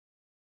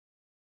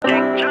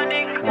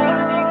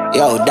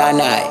Yo,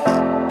 Danai.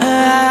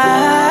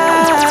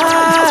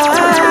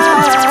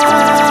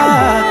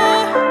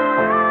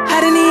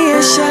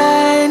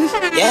 Nation.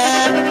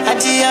 Yeah,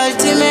 at the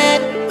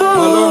ultimate.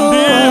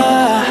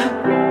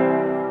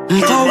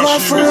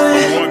 Powerful.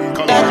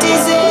 That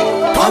is it.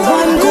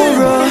 One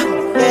guru.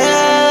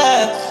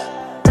 Yeah.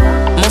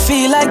 I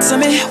feel like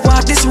some me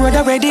walk this road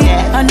already.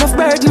 Enough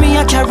burden me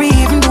I carry,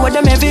 even though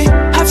them heavy.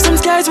 Have some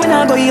scars when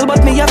I go heal,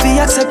 but me I feel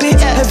accept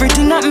it.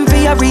 Everything happen for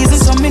a reason,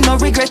 so me no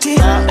regret it.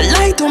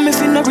 Lie to me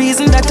for no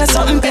reason, that is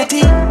something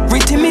petty.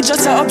 Written me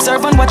just to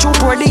observe and watch who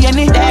pour the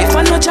any. If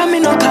I no jam, me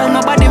no call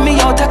nobody, me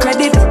out of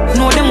credit.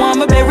 Know them want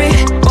me bury,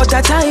 but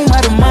a time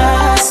I the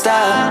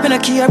master. Me no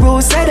care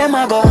who say them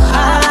I go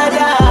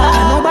harder.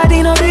 Cause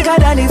nobody no bigger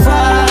than the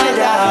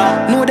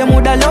father. Know them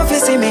woulda love to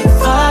see me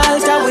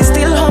falter. We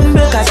still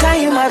humble, cause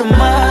time I the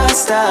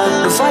master.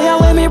 The fire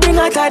when me bring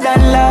hotter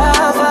than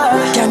lava.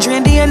 Can't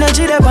drain the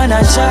energy that on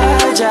a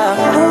charger.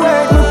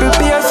 Word me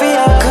prepare for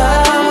your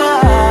karma.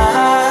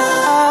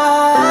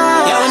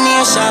 Yo,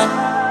 nation,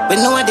 we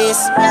know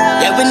this.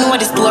 Yeah, we know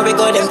the story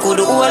go, them could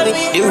hold it.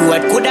 The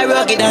road coulda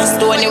rugged and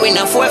stony. We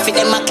not forfeit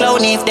them a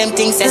clown if them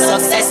things say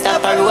success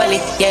stop a roll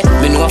it. Yeah,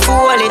 we know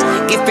fool it.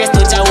 Give praise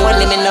to Jah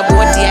only. Me no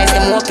boat the eyes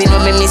them open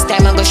when me miss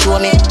time I go show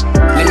me.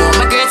 Me know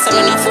my great so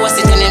me no force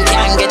it and them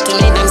can't get to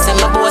me. Them say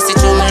my boss it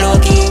through my low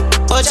key.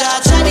 But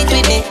Jah tried it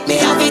with me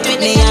have it with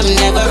me, I'm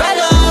never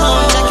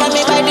alone. Jah carry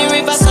me by the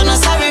river, so no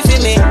sorry for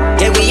me.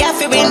 Yeah, we have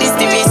to win this,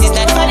 the race is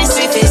not for the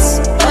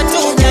swiftest. But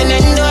who can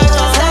endure,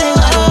 cause I'm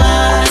a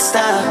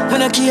master.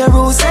 When I care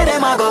who say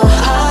them I go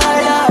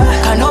harder.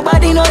 Cause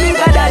nobody know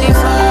bigger than the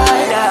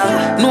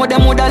father. Know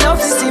them woulda love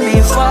to see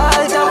me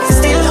falter. We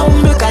still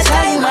humble cause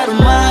I'm a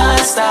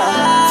master.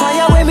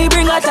 Fire when me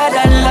bring hotter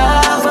than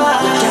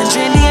lava. Can't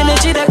drain the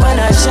energy that on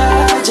a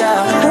charger.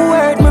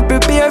 Word me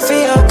prepare for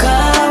your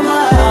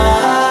karma.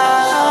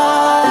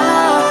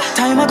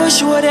 Time I go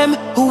show them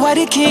who are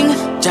the king.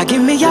 Jah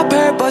give me a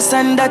purpose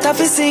and that I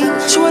fi sing.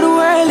 Show the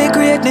world the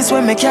greatness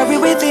when me carry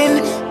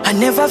within. I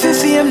never feel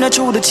fame, not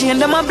through the chain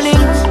them a bling.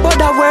 But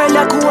the world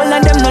a cool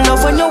and them no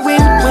love when you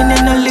win. When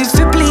you no live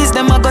fi please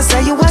them, I go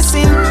say you a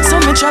sin. So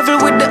me travel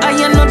with the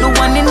iron, not the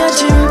one in the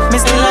gym. Me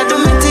still a do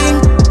me thing.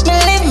 Me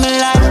live my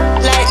life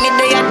like me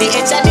day at the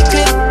edge of the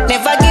cliff.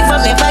 Never give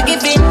up, never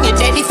give in. You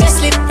ready for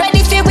slip,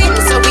 ready for win.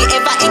 So we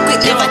ever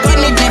equip, never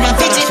timid, never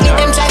fidget.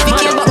 Them try to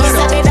kill, but we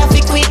say that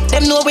we quit.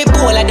 Them know we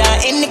bolder than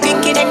any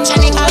cricket. Them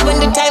chanting hard when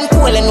the time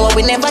cool and know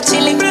we never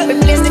chilling. We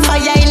place the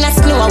fire in the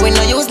snow and we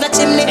no use the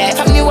chimney.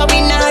 From you a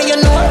winner, you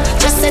know.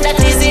 Just say that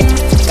is it.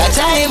 Cause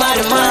time are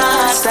the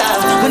master.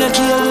 When I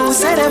kill who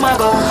say them I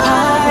go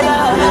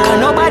harder. Cause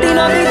nobody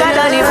no bigger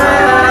than the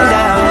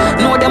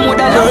father. Know them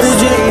woulda love to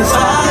see me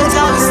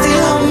falter. We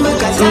still humble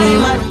cause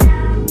time are.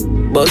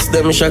 Bust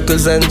them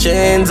shackles and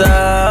chains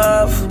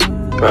off.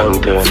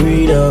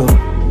 Freedom.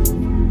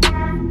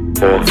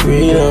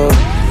 Freedom.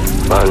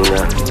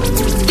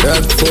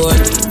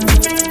 Rockford.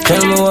 Tell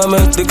me what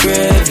make the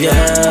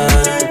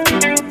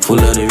graveyard full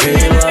of the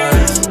real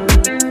ones.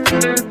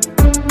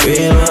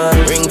 Real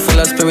ones. Ring full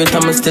of spirit,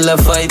 I'ma still a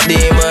fight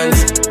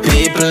demons.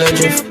 People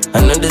adrift,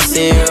 another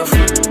serious.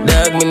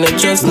 Dog me not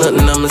trust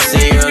nothing, I'm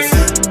serious.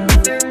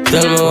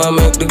 Tell me what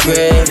make the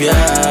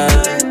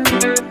graveyard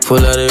full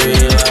of the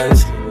real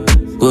ones.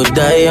 Good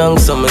die young,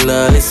 so me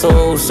nah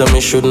listen, so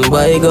me shouldn't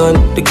buy gun.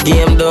 The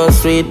game done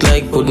sweet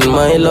like putting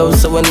my love.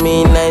 So when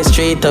me nice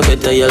straight, I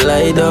better you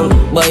lie down.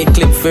 Buy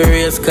clip for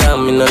race,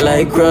 calm, me no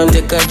like run.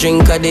 Take a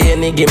drink of the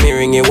any, give me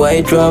ring a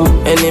white rum.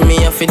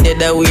 Enemy I fi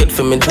dead, I wait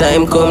for me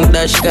time come.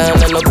 Dash can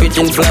and no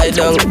pigeon fly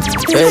down.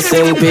 Rest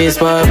in peace,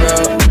 my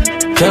bro.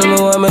 Tell me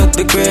what make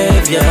the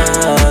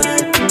graveyard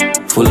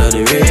full of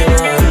the real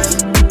ones.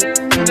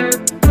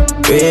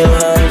 Real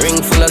ones.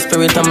 Ring full of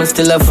spirit, I'ma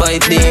still a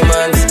fight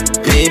demons.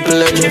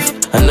 People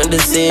adrift, another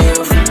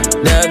serious.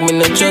 Dog me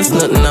not trust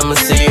nothing, I'm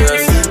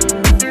serious.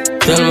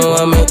 Tell me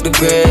what make the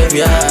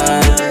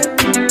graveyard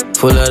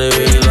full of the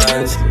real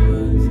ones.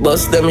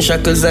 Bust them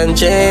shackles and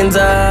chains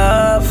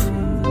off.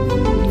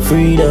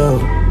 Freedom.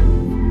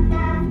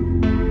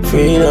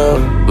 Freedom.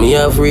 Me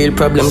have real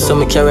problems, so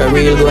me carry a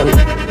real gun.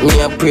 Me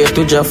a pray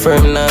to Jah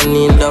firm, now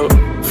kneel down.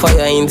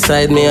 Fire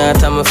inside me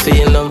heart, I'ma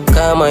feel them.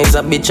 Karma is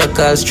a bitch, I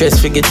call stress,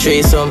 figure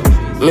trace some.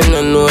 Me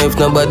no know if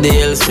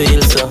nobody else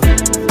feels so.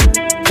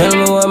 Tell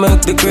me what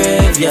make the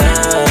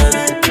graveyard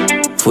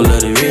full of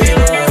the real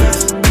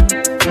ones.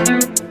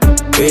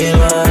 Real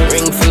ones.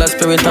 Ring full of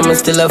spirit, I'ma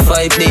still a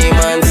fight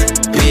demons.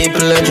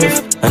 People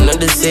adrift,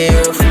 another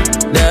serious.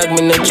 Dog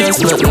me no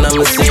trust nothing,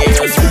 I'm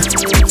serious.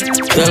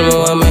 Tell me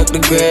what make the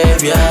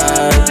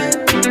graveyard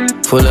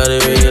full of the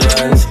real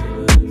ones.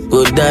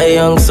 Good die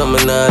young, so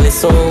me nah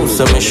listen,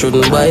 so me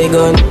shouldn't buy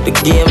gun. The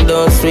game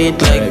done sweet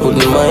like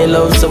putting my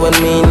love. So when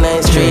me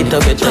nice straight, I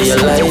better you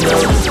lie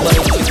down.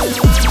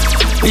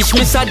 Wish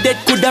me sad dead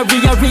coulda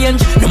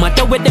rearrange. No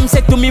matter what them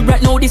say to me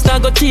right now, this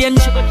not go change.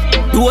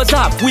 Doors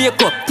off, wake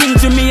up,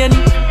 things remain.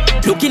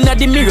 Looking at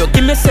the mirror,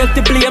 give myself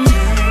the blame.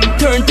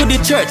 Turn to the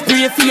church,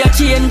 pray for a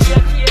change.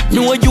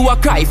 Know you a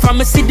cry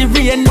from a see the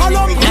rain.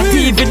 Not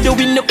even the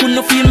wind, you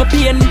couldn't feel my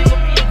pain.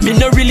 Me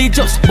no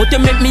religious, but you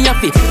make me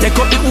happy. Take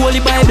up the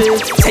Holy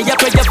Bible. Say a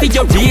prayer for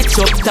you reach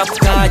up top.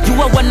 God, you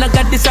are one of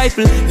God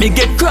disciple. Me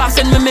get cross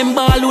and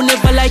remember all who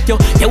never like you.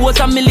 You was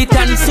a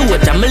militant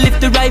soldier, me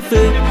lift the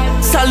rifle.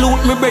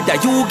 Salute me brother,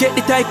 you get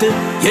the title.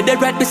 You're the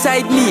right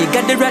beside me,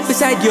 got the right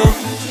beside you.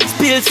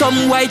 Spill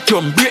some white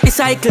rum, break the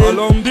cycle.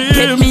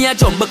 Get me a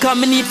jump, because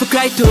me need to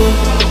cry too.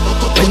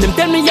 When them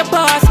tell me your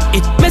pass,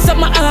 it mess up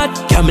my heart.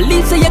 Can't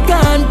believe say you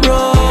gone,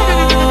 bro.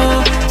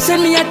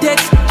 Send me a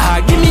text,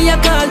 or give me a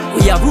call.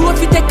 We have road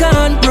we take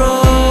on,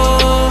 bro.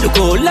 Look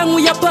how long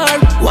we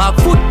apart. Walk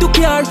foot to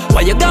car,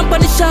 while you gone on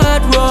the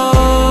short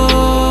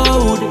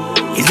road.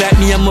 It's like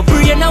me and my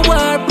brain a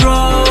war,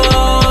 bro.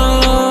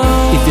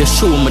 If you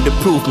show me the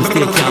proof, me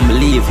still can't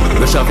believe.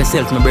 Brush off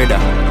yourself, my brother,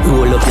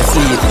 roll up your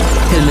sleeve.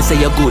 Tell me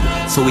say you're good,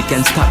 so we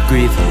can stop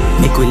grief.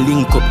 Make we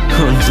link up,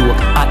 run joke,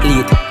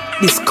 athlete.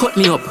 This cut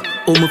me up,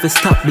 home of a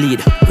stop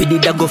bleed. We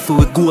did a go for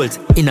with goals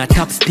in a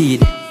top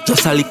speed.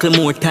 Just a little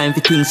more time for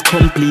things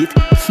complete.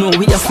 Now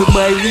we have to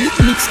buy wheat,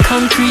 mix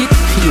concrete.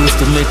 Used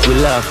to make we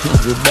laugh,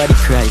 everybody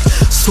cry.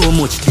 So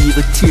much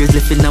evil tears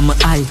left in my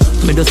eye.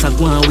 Me just a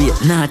go and wait,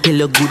 nah tell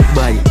you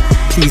goodbye.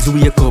 Please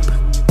wake up,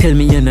 tell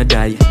me you not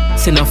die.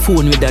 Send a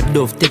phone with a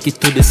dove, take it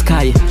to the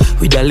sky.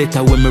 With a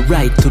letter when me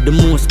write to the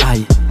most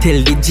high.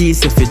 Tell the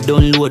G's if you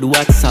download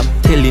WhatsApp.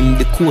 Tell him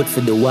the code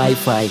for the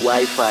Wi-Fi.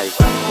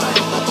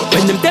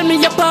 When them tell me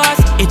your pass,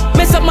 it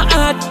mess up my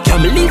heart.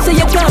 Can't believe say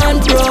you're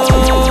gone,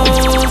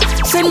 bro.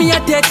 Send me a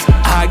text,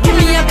 or give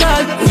me a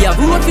call. We have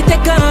road we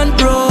take on,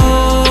 bro.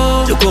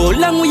 Look how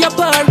long we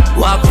apart.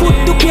 Walk foot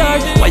to car,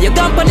 while you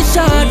gone on the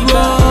short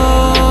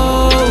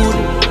road.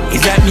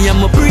 It's like me and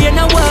my brain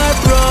a war,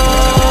 bro.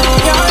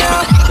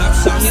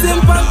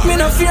 Simple, me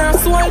no fear a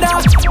soldier.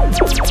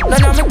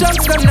 None of me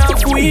thugs them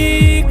not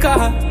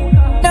weaker.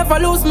 Never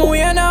lose my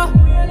way now.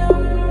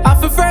 I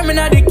feel firm in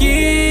the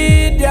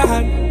kid,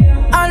 yeah.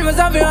 Always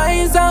have your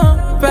eyes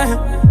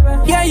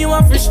open. Yeah, you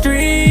want for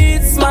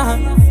streets,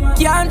 man.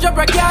 Can't drop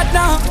a cat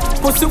now.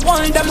 Pussy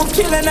one them who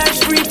killing that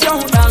street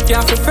down. I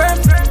can't feel firm.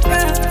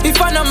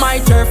 If I know my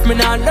turf, me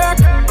not lurk.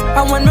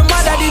 And when my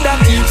mother did that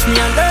teach me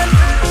and learn.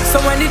 So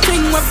when the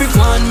thing when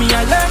people want me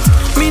alert,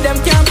 me them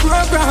can't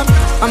program.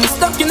 I'm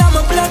stuck in my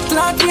blood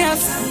clot,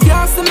 yes.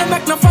 Can't see me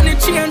make no funny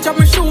change of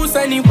my shoes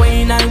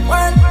anyway in I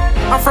want.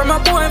 I'm from a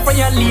boy for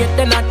your late,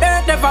 then I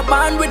dirt, never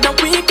band with no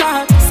weak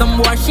heart.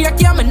 Some boy shake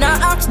ya, me not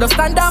ask, no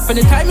stand up.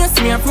 Anytime you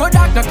see me a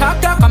product, no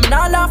talk, I'm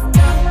not laugh.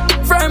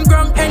 Frame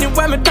ground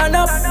anywhere me turn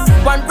up.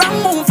 One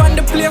wrong move and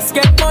the place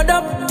get mud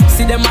up.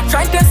 See them a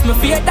try test me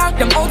fear dark,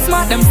 them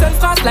outsmart themselves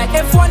fast like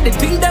F1, they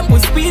think them will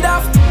speed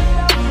off.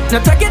 Now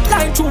take it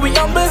like true we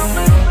humble.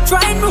 Try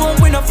and know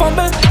we no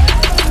fumble.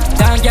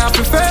 Can't get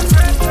prefer.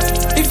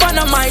 If I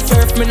know my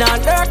turf, me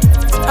not lurk.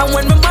 And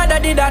when my mother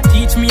did that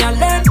teach me I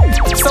learn.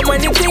 So when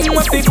the thing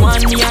was big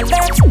one me I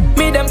learn.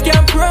 Me them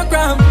can't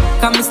program.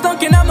 Cause me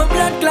stuck in my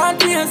blood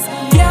clot tears.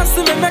 Can't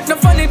see me make no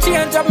funny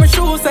change of my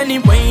shoes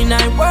anyway in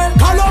I work.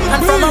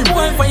 And from a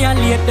boy for your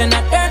late then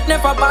I dirt.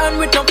 Never born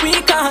with no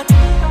weak heart.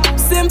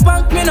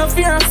 Simple, me no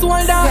fear a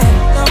soldier.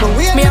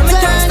 Me and me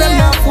touch them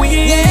not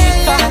weak.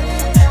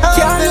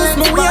 Can't lose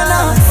my way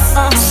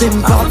now.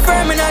 Simple,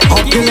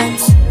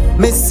 opulence.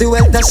 Missy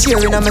well that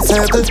sharing on my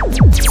circle.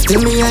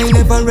 Still me I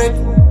never read.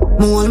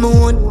 More and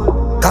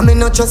more. Cause me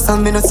not trust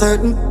and me not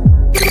certain.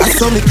 I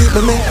saw me keep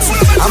my mates.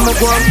 I'ma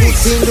go and put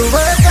in the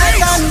work I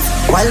done.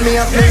 While me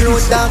up me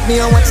road dark me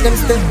and watch them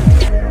step.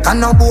 Cause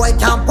no boy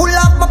can't pull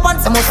off my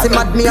pants. I must be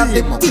mad me have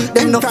the teeth.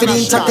 Them no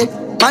feeling chatted.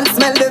 Man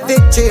smell the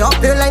victory.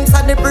 Opulence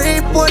and the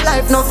brave poor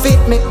life no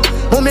fit me.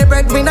 Mommy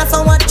breadwinner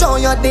so what show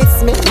you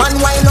diss me. Man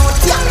why not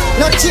yeah.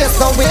 No chase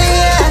no way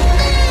yeah.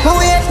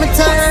 Wait me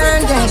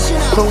turn, yeah.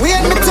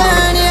 Wait me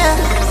turn,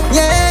 yeah.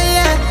 Yeah,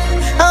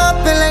 yeah.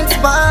 Opulence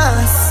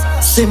boss.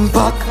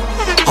 Simpak,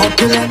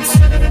 opulence.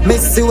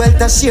 Missy wealth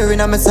a sharing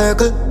on my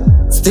circle.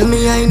 Still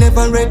me I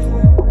never read.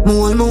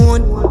 More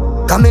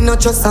moon. Cause me no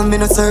trust and me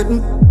no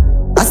certain.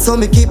 I saw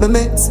me keep my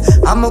mates.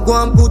 I'ma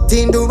go and put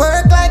in the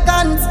work like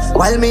ants.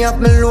 While me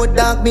have me load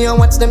dog me and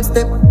watch them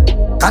step.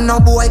 Cause no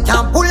boy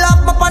can't pull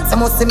off my pants. I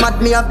must see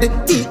mad me have the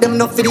teeth, them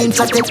no feeling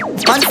chatted.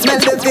 Man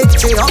smell the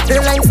victory, up the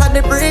lines of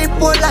the brave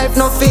poor life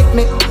no fit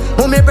me.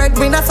 Mommy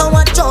breadwinner so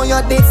what show you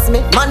diss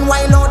me. Man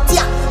why not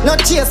yeah, no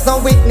chase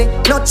no Whitney.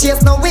 No chase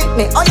no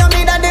Whitney. Oh you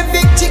mean that the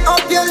victory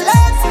up your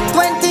legs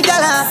 20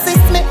 gal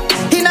assist me.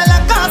 In a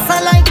la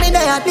casa like me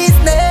they at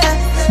Disney.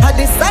 I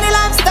this sunny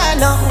lifestyle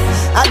no.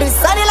 I this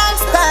sunny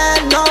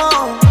lifestyle no.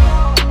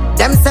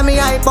 Them say me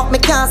hype but me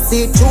can't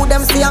see. True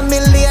them see a me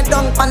lay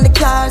down on the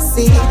car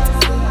seat.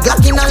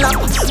 Black in a lap,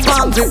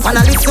 palm grip, and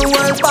a little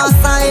world pass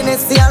sign,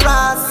 see a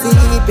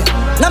rasip.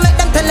 Now make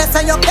them tell us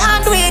how you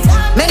can't do it.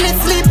 Many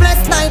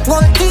sleepless night,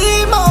 one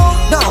team out.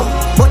 No,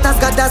 but as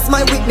God, that's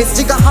my witness.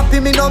 Jigga happy,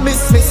 me no miss.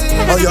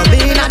 Oh, you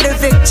mean at the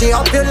victory,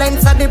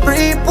 opulence and the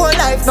pre-poor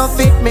life no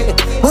fit me.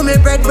 Who me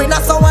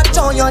breadwinner, so watch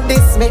how you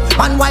diss me.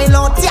 Man, wild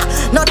out, yeah,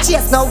 no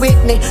chase, no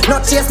Whitney.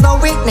 No chase, no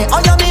Whitney. Oh,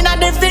 you mean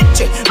at the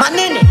victory, man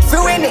in it,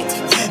 free win it.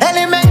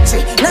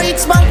 Elementary, no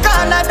each man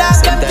corner,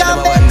 dog, them can't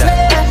make me.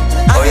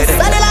 At the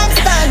sunny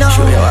lifestyle, no.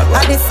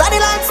 At the sunny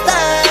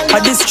lifestyle.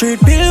 At the street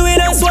bill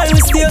with us, why we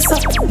stay so.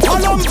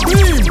 Calum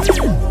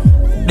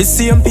Green. The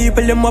same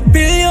people them up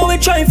here, we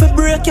trying to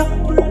break you.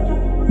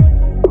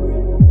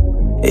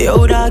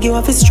 Yo, dog, you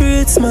off the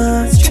streets,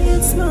 man.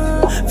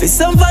 For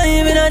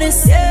surviving on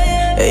this.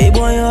 Hey,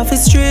 boy, you off the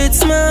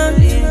streets, man.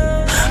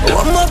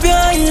 Warm up your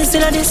eyes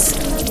in this.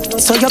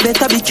 So you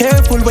better be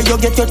careful where you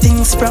get your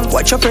things from.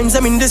 Watch your friends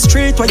them in the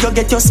street where you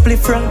get your split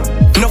from.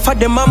 Enough of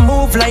them a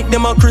move like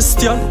them a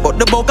Christian, but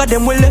the bulk of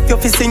them will left you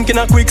fi sink in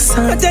a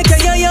quicksand. Take your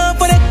yaya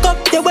for the cup,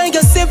 the way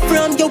you sip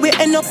from. You will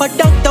end up a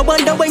doctor,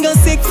 wonder when you're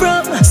sick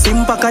from.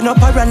 Simpak and no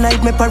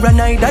paranoid, me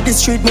paranoid. At the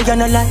street me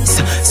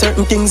analyze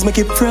certain things me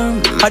keep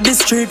from. At the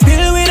street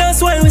bill with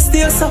us while we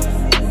stay so.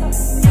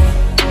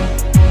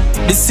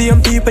 The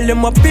same people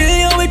them up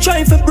here, we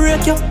trying to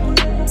break you.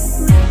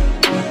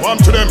 One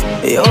to them.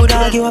 Yo,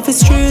 dog, you off the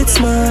streets,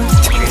 man.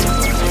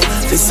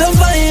 For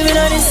surviving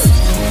on this.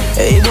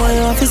 Hey, boy,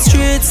 you off the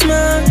streets,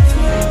 man.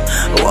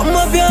 Warm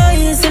up your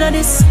eyes in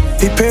this.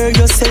 Prepare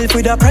yourself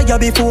with a prayer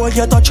before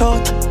you touch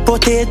out.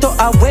 Potato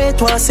away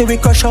to see we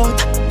crush out.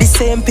 The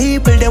same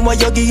people, them why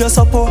you give your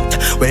support.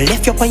 Well,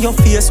 left you on your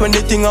face when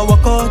the thing I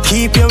walk out.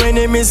 Keep your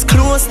enemies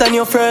close than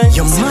your friends.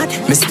 You mad?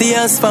 Me stay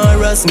as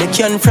far as me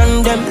can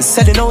from them.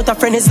 Selling out a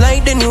friend is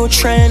like the new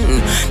trend.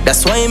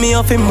 That's why me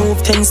have to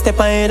move 10 steps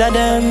ahead of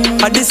them.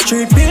 At the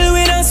street bill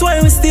with us,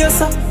 why we stay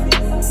so.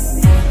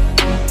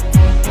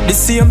 The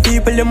same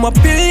people, them up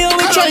here,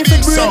 we trying to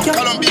break you.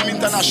 Calum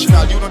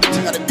International, you know the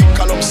thing at the big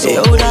Calum sound.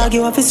 Yo, dog,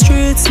 you off the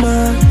streets,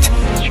 man.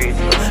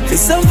 For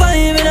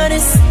surviving on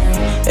this.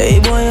 Hey,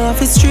 boy, you off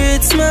the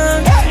streets,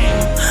 man.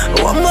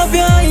 Warm up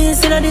your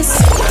eyes in this.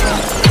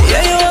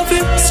 Yeah, you off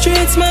the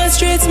streets, man,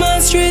 streets,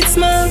 man, streets,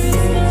 man.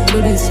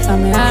 Do this for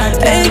me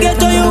heart. Hey, get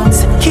to you.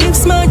 Keep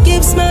smart,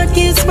 keep smart,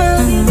 keep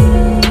smart.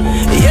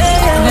 Yeah.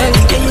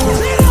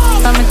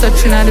 From me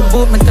touching at the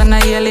boot, me turn a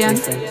alien.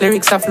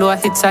 Lyrics a flow,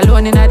 hits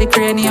alone in the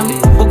cranium.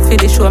 Book for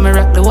the show, me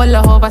rock the whole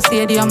of over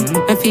stadium.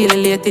 Me feel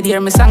elated,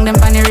 hear me song them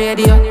on the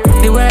radio.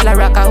 The world a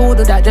rock, who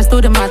do that? Just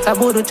do the matter,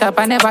 voodoo chop.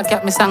 I never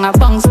kept me song a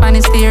bounce pan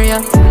in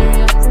stereo.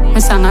 Me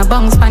song a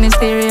bounce pan in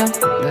stereo.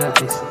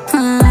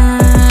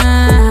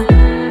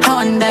 I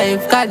wonder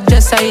if God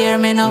just a hear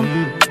me now.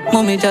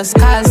 Mommy just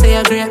call, say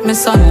you great, me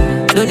son.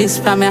 Do this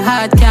from my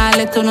heart, can't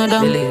let you know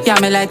them. Yeah,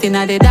 me light in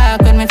the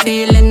dark when me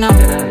feeling now.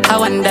 I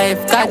wonder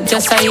if God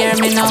just a hear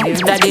me now.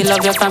 Daddy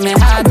love you from my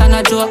heart and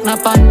a joke no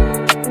fun.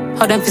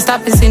 How them fi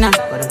stop it, sinner?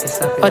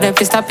 How them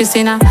fi stop it,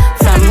 sinner?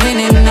 From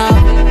winning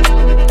now.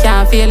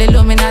 Can't feel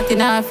Illuminati,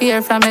 now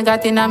fear from me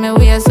got in a me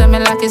waist. So me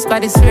lock his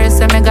body sphere,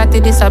 so me got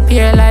to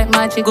disappear like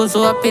magic. Goes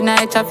up in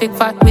a traffic,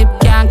 fat whip,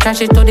 can't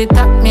crash it to the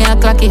top. Me a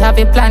clocky, have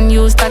a plan,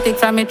 use static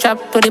from me trap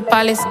to the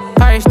palace.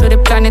 Parish to the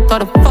planet, how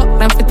the fuck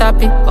them fit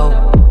happy?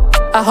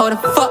 How the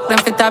fuck them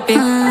fit happy? I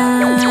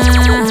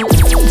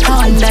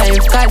wonder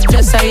if God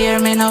just a hear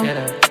me now.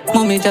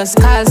 Mommy just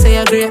call, say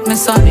you great, me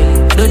son.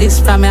 Do this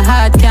from my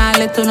heart, can't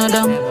let you know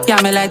them. Yeah,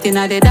 me light in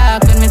the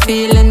dark when me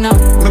feeling now.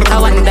 I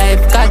wonder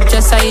if God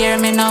just a hear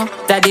me now.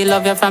 Daddy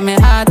love you from my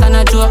heart and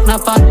a joke no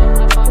fun.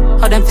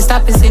 How them fi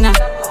stop it, sinner?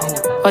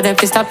 How them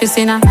fi stop it,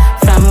 sinner?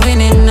 From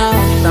winning now.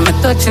 From me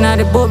touching at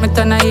the boat, me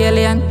turn a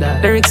alien.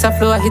 Lyrics a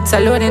flow, hits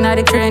alone in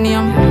the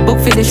cranium. Book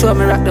for the show,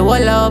 me rock the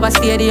whole over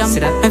stadium.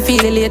 Me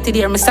feel elated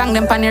here, me song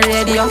them on the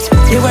radio.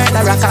 The world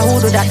a rock, who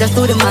do that? Just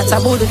do the matter,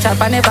 voodoo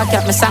chop. I never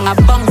kept me song a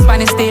bounce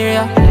pan in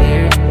stereo.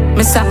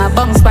 Me song a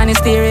bounce pan in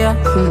stereo.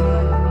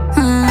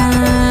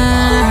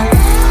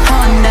 I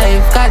wonder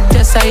if God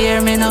just a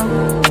hear me now.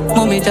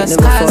 Mommy just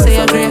call, say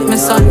you great, me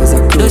son.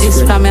 Do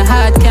this from my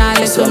heart, can't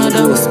let you know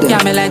them.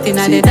 Yeah, me light in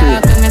the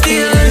dark when me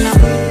feeling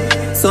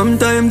now.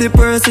 Sometimes the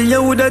person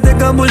you woulda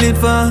take a bullet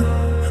for,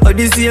 or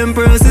the same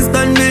person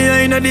stand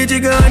behind the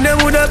jigger and they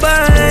woulda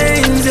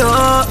bind you.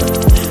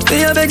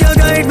 Me a beg you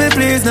guide me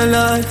please no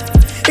Lord.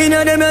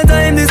 Inna them a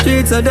time the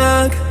streets are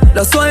dark.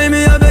 That's why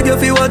me a beg you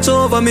fi watch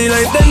over me.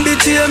 Like them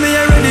betray me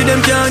already,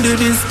 them can't do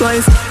this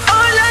twice.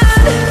 Oh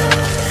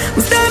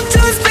Lord, stop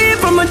just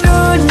people I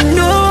don't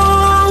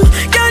know.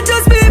 Can't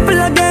just people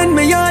again,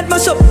 me heart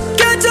mash up.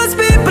 Can't just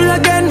people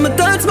again, my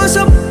thoughts mash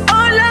up.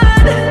 Oh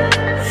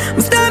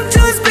Lord, stop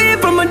just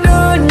people I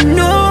don't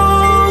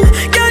know.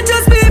 Can't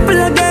just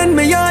people again,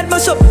 me heart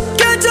mash up.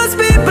 Can't just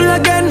people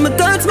again, my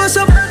thoughts mash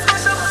up.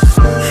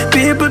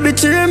 People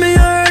betray me,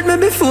 hurt me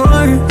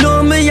before.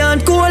 No, me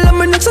heart cold and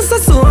me not just a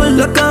soul.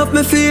 Lock off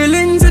my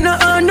feelings and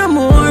I earn no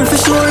more. For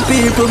sure,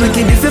 people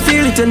wicked if you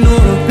feel it, you know.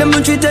 Them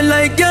will treat you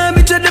like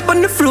garbage, tread up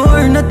on the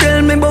floor. Now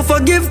tell me about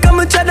forgive, come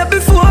and chat up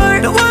before.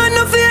 Don't want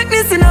no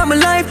fakeness in in my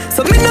life,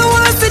 so me no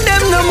want see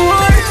them no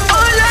more.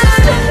 Oh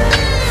Lord,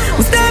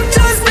 stop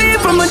just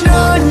people, me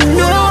don't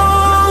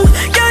know.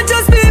 Can't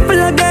just people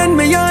again,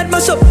 me heart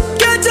mash up.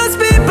 Can't just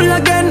people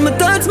again, my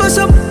thoughts mash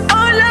up.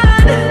 Oh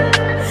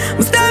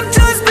Lord, stop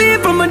just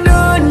people, me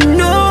don't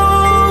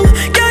know.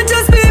 Can't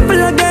just people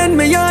again,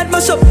 me heart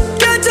mash up.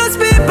 Can't just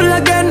people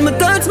again, my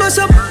thoughts mash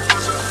up.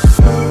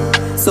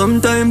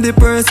 Sometimes the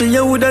person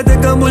you woulda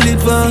take a bullet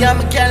for,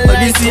 but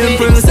the same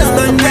person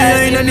stand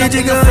behind and the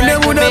jigger and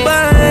them woulda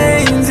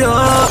bind you.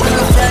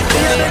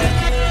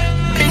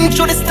 Been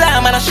through this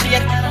time and I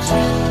shake.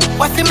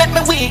 What you make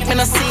me weak, me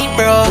no see,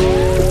 bro.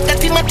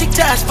 That him a take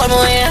charge for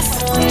my ass.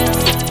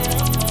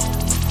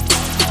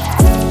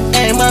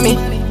 Hey, mommy,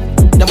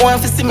 them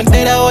want to see me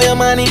dead, how you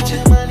manage?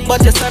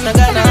 But your son, I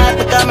got no heart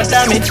because me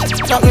damage.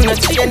 Nothing to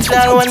change,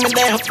 all when me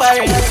there for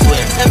it.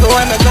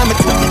 Everyone I got me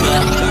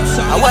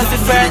I want to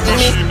frighten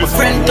me. My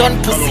friend done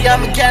pussy,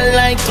 I'm a girl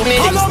like to me.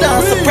 It's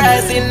not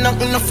surprising,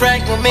 nothing to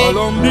frighten me.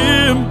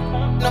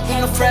 Nothing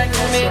to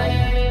frighten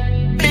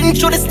me. Been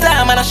through this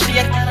time and I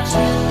shake.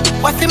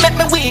 What you make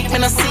me weak, me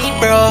no see,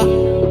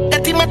 bro.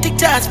 That him a take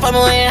charge for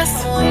my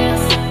ass.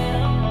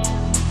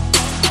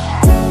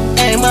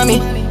 Hey, mommy,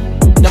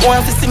 them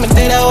want to see me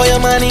dead, how you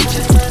manage?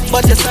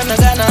 But your son, I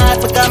got no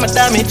heart because me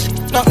damage.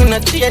 Nothing to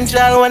change,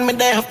 all when me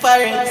there for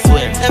it.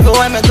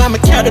 Everyone me got me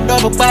carry the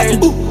double barrel.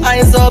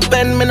 Eyes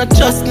open, me no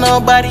trust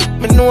nobody.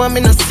 Me know I'm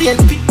in a scene,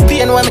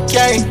 pain when me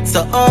carry.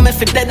 So all me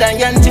fi dead and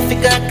yanty fi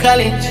got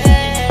college.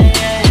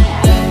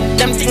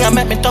 Them things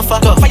make me tougher.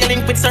 Fire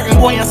link with certain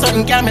boy and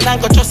certain girl, me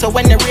not go trust. So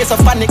when they raise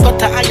up and they got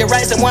to higher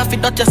rise, them want fi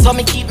dodge you. So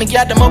me keep me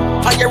guard them up.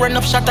 Fire run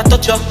up, shot I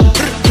touch you.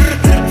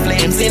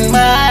 Flames in my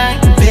eye,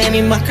 pain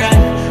in my cry.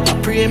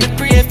 Me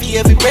pray for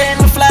every brain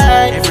me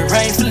fly. Every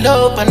rifle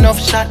up, enough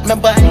shot me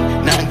buy.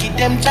 Now give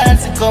them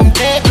chance to come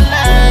take my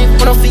life.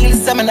 When I feel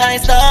some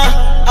nice star,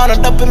 on the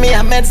top of me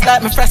I meds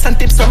like me frost and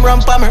tip some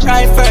rum for my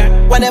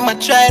rifle. When them I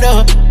try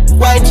to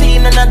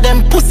YG, none of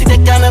them pussy they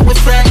can't with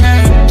friend.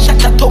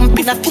 Shot a thump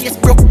in a face,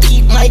 broke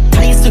keep my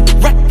ties to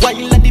rat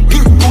while at the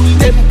pure bull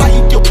them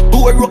bite you.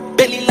 Bore up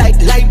belly like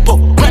lipo.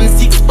 Man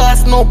 6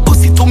 bars, no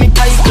pussy to me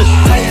title.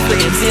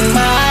 Flames in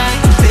my eye,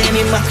 pain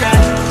in my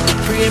cry.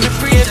 Pray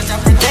that I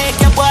protect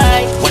your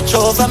boy. Watch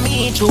over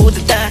me through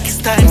the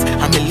darkest times.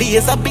 I'm a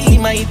laser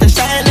beam, I hit a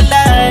shine a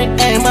light.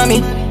 Hey, mommy,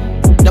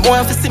 them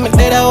want to see me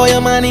dead, how you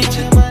manage?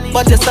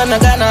 But your son, I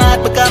got no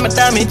heart because me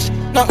damage.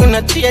 Nothing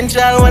to change,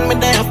 all when me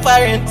there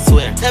for it.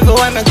 Swear,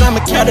 everyone me got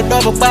me carry the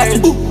double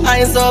barrel.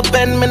 Eyes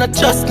open, me no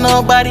trust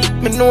nobody.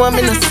 Me know I'm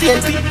in a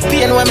scene,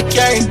 pain when me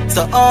carry.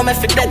 So all me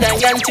fi dead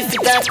and yanty fi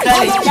got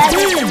college.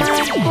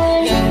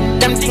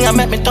 Them things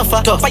make me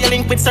tougher. Fire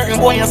link with certain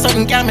boy and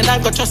certain girl, me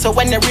not go trust. So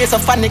when they raise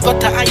up and they got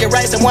to higher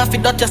rise, them want fi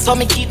dodge you. So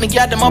me keep me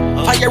guard them up.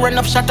 Fire run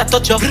up, shot I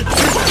touch you.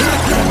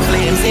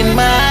 Flames in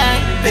my eye,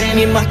 pain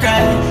in my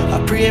cry.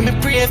 I pray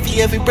for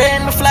every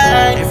brain me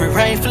fly. Every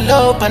rifle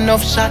up,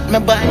 enough shot me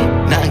buy.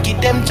 Now give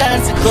them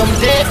chance to come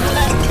take my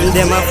life. When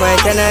them a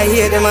fight and I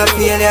hear them a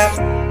failure,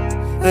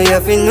 and you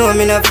fi know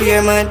me no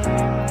fear man.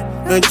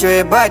 Don't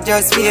try bad,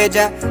 just fear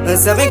ya. And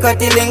so me cut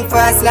the link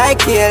fast like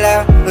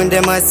killer. When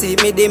them a see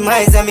me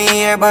demise and me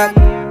hear back.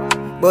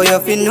 Boy, you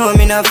fi know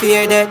me no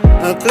fear that.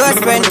 A close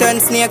friend turn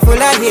snake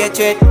full of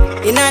hatred.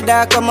 In a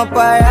dark come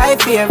apart, I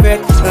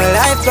favorite.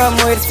 Life come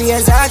with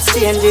fears,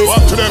 exchanges.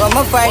 Come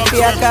a fight for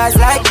a cause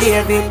like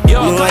David.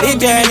 Know the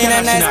journey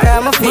and nice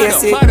time I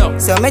face it.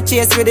 So me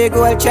chase with the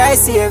goal, try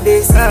save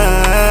this.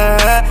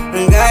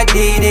 God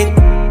did it.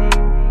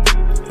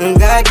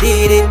 God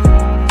did it.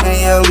 And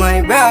yo,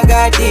 my bro,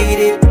 God did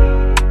it.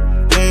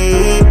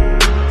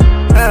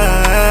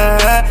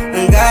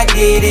 God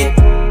did it.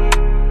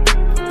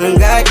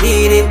 God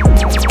did it.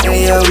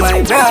 And yo,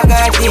 my bro,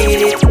 God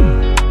did it.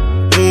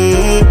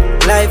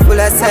 Life full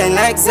of sign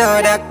like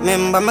Zodak.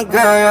 Remember my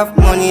girl of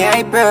money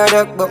I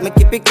product, but me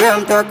keep it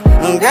cram talk.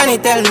 And granny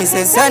tell me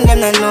say son them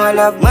not know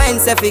love. Mine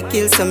say fi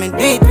kill so me do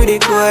it with the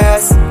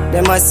chorus.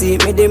 Them a see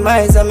me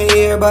demise and me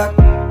hear back.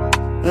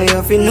 And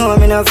you fi know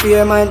me no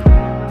fear man.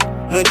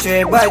 No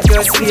try bad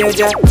just fear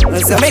ya.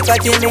 And so me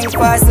cut the link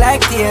fast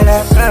like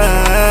Taylor.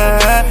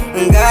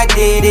 God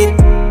did it.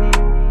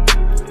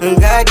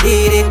 God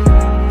did it.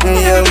 And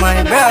you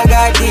my bro,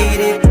 God did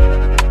it.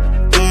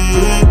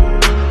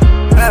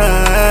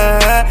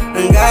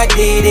 God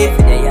did it.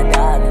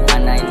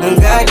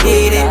 God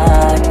did it.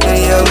 And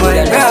you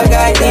my bro,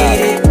 God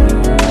did it.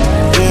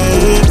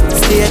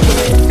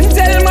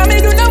 Tell mommy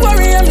do not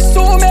worry, I'm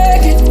so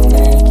make it.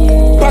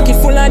 Pocket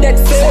full of that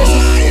face.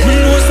 Me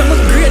know some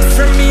great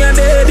from me and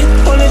baby.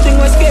 Only thing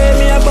was scare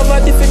me above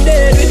a different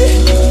day with it.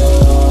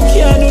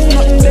 Can't do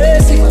nothing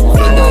basic.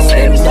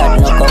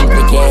 That no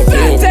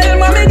complicated. Tell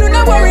mommy do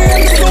not worry,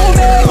 I'm so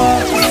make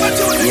it.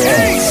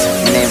 Yes,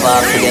 never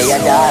forget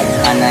your dad.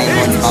 And 9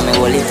 months mommy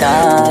hold it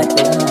hard.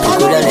 You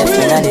coulda left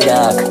me in the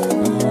dark.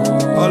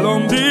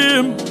 Along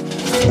him.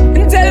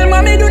 Tell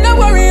mommy do not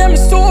worry, I'm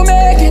so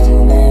make it.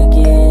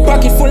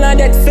 Pocket full of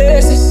dead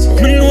faces.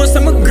 Me know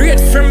some great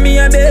from me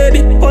and baby.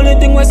 Only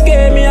thing was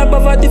scare me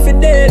above a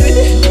different day with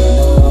it.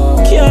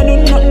 Can't do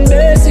nothing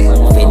basic.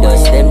 Fit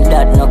Just them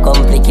that no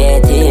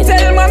complicated.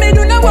 Tell mommy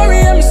do not worry,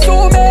 I'm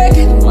so make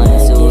it.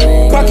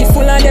 Pocket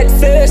full of dead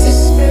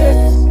faces.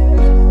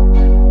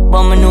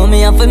 But me know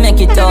me have to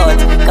make it out.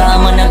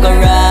 Come on, I go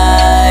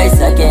rise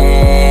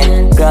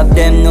again. Grab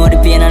them, know the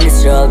pain and the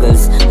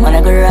struggles. Man,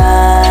 I go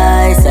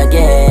rise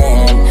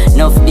again.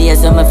 Enough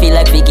days when I feel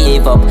like we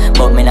give up,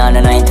 but me not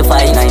a 9 to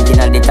 5. 19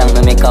 at the time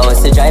me make a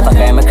house to drive. I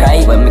cry, me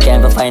cry when me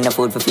can't find the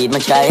food for feed my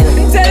child.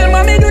 Tell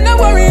mommy do not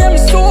worry, I'm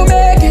so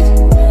make it.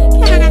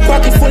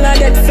 Pocket full of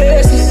dead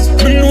faces.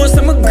 Me know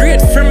some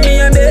great from me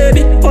and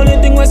baby. Only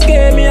thing was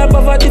scare me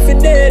above a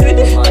different dead with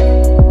it.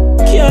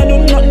 Can't do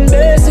nothing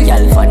basic.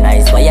 Y'all for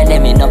nice, why you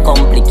them in no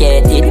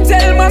complicated.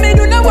 Tell mommy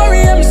do not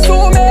worry, I'm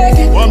so make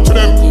it. One to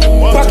them.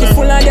 Pocket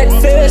full of dead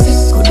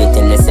faces. Could you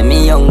tell us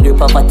me hungry,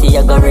 poverty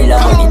a gorilla.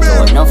 But it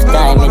took enough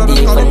time, me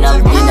deep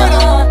enough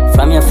dinner.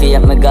 From your feet,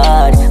 my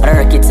God,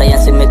 I rocket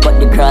science when me cut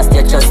the grass,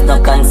 you just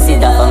no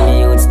consider. For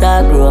me, would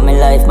start grow my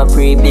life, my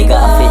pre-bigger.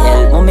 I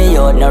feel help me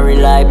out, no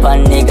rely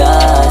upon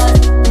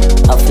niggas.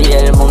 I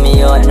feel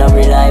mommy out, no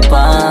rely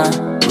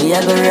upon. We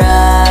a go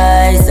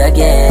rise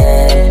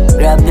again.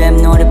 Grab them,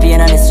 know the pain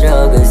and the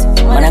struggles.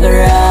 Man, I go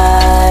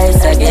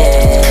rise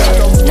again.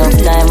 Enough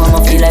time when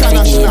I feel like we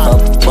give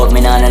up, but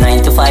me not a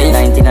 9 to 5.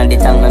 19 at the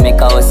time, me make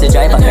a house to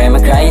drive. I cry, me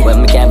cry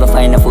when me can't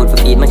find the food for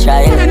feed my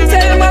child.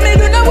 Tell mommy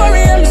do not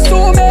worry, I'm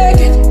so make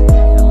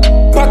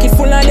it. Pocket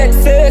full of dead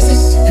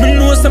faces. Me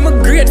know some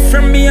great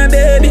from me and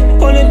baby.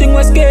 Only thing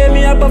was scare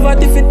me above a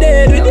different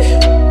dead with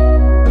it.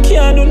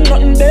 Can't do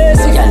nothing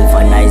basic. Y'all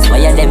for nice, why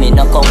you them in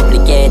no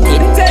complicated.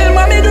 Tell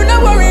mommy do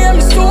not worry,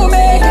 I'm so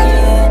make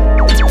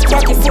it.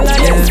 Pocket full of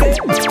dead faces.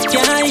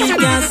 Can't eat,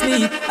 can't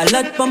sleep. A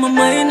lot on my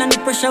mind and the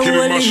pressure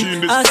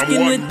holding.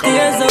 Asking with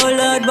tears, oh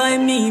Lord, why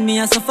me? Me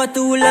I suffer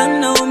too long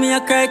now, me I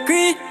cry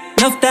cree.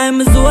 Enough time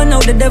is over now,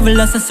 the devil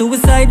has a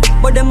suicide.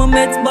 But them my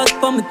mates back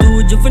for me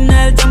too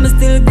juvenile. I'm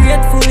still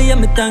grateful, yeah,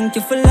 me thank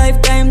you for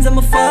lifetimes. I'm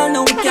a fall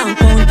now, we can't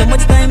count how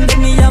much time that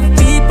me have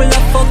people. I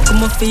fuck with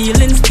my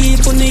feelings,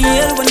 keep on the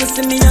hill when you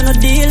see me on a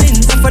dealing.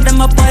 Some for them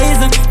a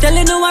poison, tell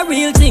you no a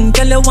real thing.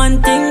 Tell you one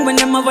thing when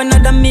them have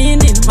another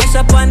meaning. Mash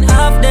up on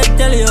half that,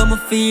 tell you how my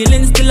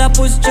feelings. Still I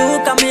push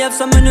through, cause me have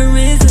so many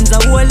reasons.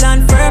 I hold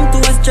on firm to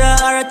a straw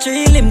or a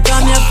tree limb.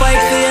 Cause me a fight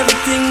for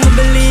everything I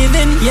believe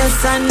in. Yes,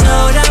 I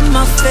know that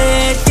my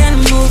faith can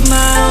move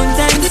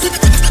mountains.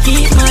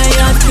 Keep my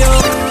heart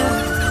pure.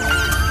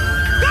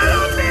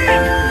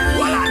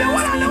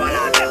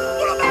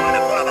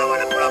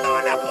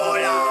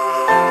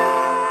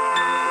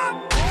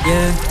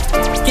 Yeah,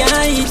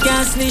 can't eat,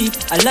 can't sleep.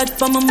 A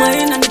lot on my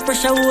mind and the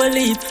pressure will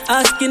leave.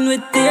 Asking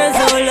with tears,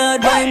 oh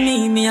Lord, why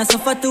me? Me I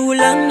suffer too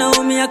long now,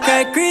 me I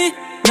cry cree.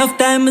 Enough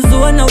time is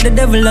over now, the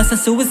devil has a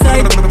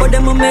suicide. But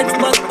them my mates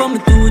back for me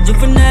too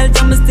juvenile.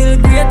 I'm still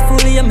grateful,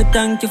 yeah, me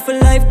thank you for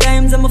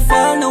lifetimes. I'm a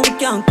fall now, we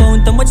can't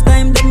count how much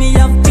time that me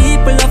have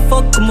people. I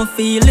fuck with my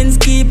feelings,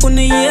 keep on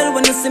the hill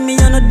when you see me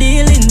on a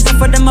dealing. Some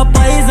for them a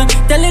poison,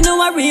 tell you no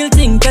a real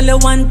thing. Tell you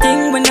one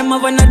thing when them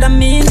have another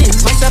meaning.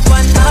 Mash up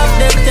on half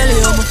them, tell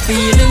you how my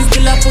feelings.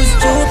 Still I push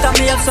through, cause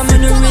me have so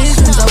many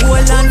reasons. I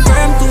hold on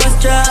firm to a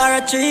straw or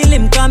a tree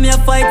limb. Cause me a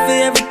fight for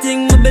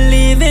everything I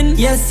believe in.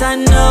 Yes, I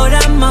know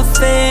that my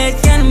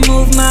faith can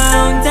move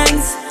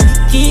mountains.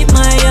 Keep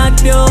my heart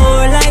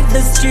pure like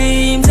the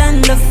streams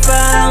and the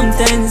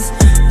fountains.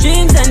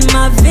 Dreams and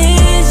my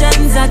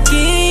visions, I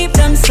keep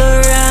them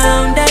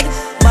surrounded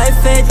by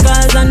faith,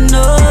 cause I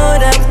know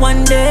that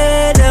one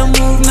day they'll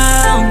move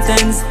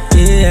mountains.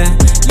 Yeah,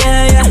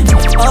 yeah,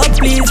 yeah. Oh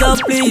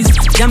please,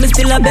 yeah, me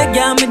still a beg,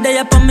 yeah, me die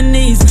up on my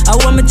knees. I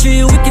want me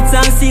 3 wickets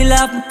and seal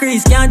off my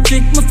crease. Can't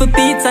trick me for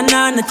pizza,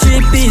 nah, no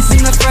 3 piece.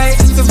 Me not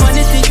frightened for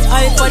vanity,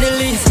 I for the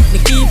least. Me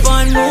keep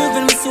on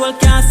moving, my soul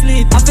can't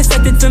sleep. I fi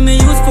set it for me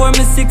use for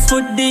me 6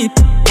 foot deep.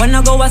 When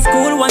I go to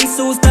school, one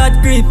soul start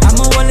creep. I'm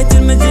a wallet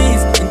in my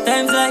G's, in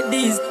times like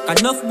these.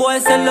 Enough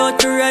boys sell out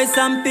to rice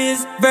and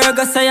peas.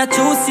 Burger say I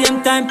choose,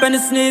 same time penny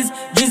sneeze.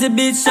 Drizzy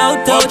beat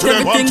shout out,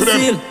 everything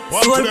seal.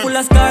 Soul full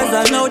of scars,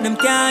 I know them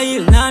can't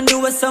heal. Now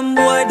do what some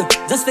boy do,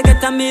 just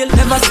forget a meal.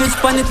 Never switch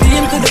pan the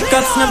team to the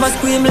cops, never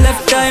scream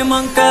left time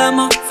on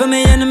karma for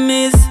me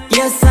enemies.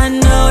 Yes, I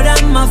know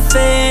that my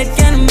faith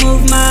can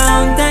move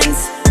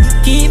mountains.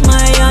 Keep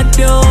my heart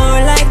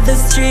pure like the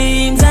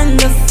streams and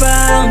the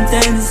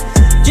fountains.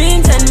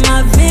 Dreams and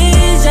my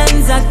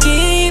visions, I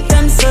keep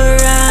them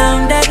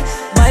surrounded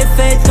by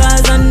faith,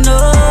 cause I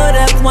know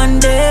that one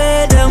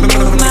day they'll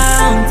move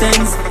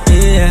mountains.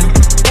 Yeah,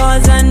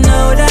 cause I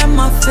know that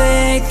my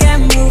faith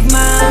can move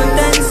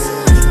mountains.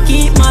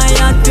 Keep my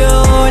heart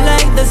pure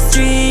like the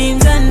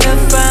streams and the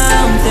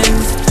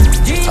fountains.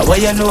 What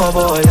you know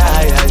about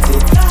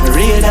loyalty? The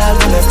real dog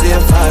gonna stay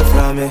far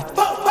from me.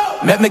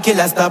 Make me kill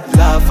and stop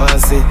laugh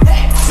and see.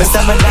 Me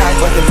stand my dog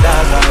but them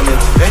dog on me.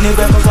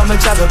 Anywhere me come and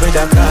travel with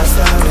a cross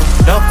on me.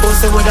 No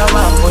pussy with a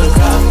one full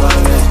Kraff on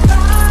me.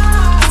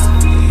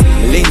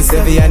 Links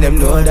heavy and them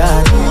know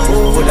that.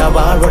 Who would have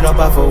run up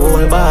off a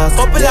whole box?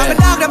 Couple of my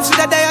dog them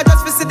shoulda die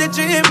just for see the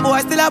dream.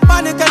 Boy, still a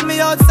panic and me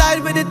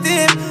outside with the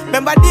team.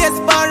 Remember days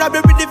born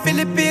robbery with the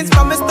Philippines.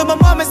 Promise to my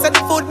mom, I said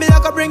the food me I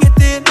could bring it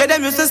in. Yeah,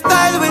 them used to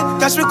style with,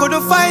 cash we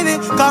couldn't find it.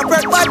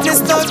 Corporate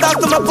badness, don't talk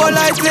to me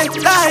politely.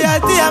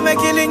 Loyalty, I make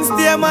killings,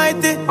 stay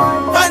mighty.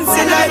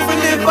 Fancy life, we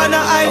live on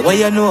a high. What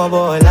you know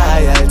about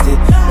loyalty?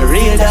 The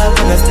real dog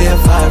gonna stay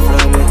far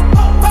from me.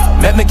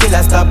 Make me kill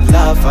and stop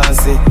laugh and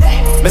see.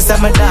 Me say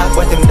my dog,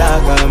 what him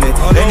dog on me.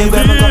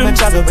 Anywhere me come and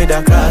travel with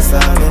a cross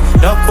on me.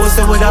 No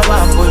pussy with a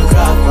one full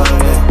crop on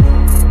me.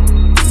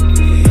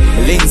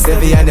 Links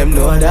heavy and them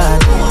know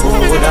that.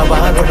 Who would have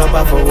want run up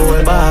off a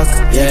whole back?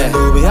 Yeah. Even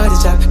though we had the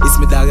chat, it's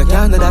me dog, I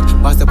can't do that.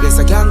 Pass the place,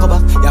 I can't go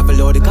back. You have to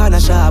load the corner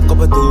shop.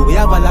 Couple two, we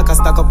have a lock, a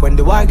stack up when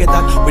the war get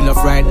up. We no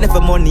fright,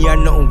 never money or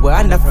nothing, we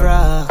under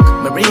frock.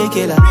 My real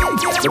killer,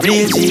 my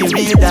real G,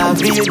 real dog,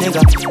 real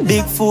nigga.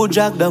 Big food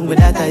drag down with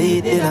that I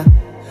eat dinner.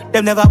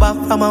 Them never back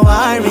from a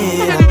war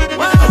arena.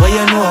 What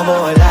you know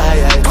about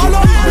loyalty?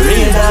 My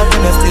real dog, we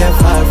no stay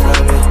far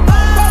from me.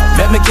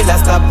 Make me kill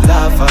and stop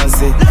laugh and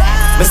see.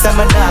 Me say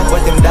my dog,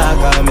 what him dog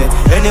on me.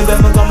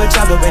 Anywhere me come, me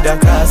travel with a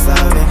cross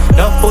on me.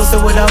 No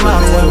pussy with a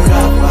man, one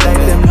crap.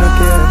 Like them no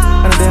care,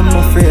 and them no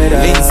afraid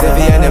of. Links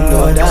heavy and them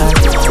know that.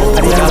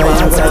 I didn't have a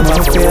outside,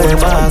 no fear.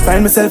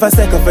 Find myself a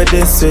second for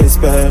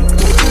disrespect.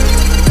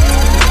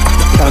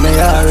 Cause me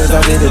always a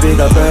be the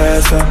bigger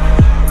person.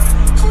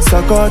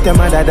 Suck out your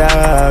mother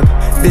dog.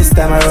 This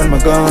time I run my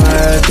gun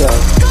hurt you.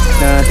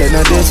 Nah, take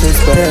no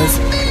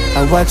disrespect.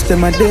 I watch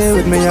them a day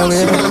with me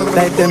away.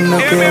 Like them no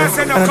care,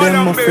 and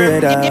them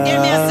afraid of.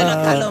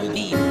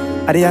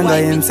 I the younger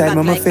inside,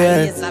 mama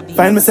fear.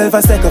 Find myself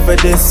a second for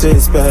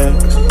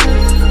disrespect.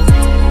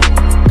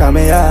 Cause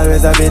me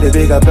always a be the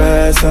bigger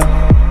person.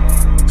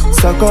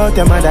 Suck out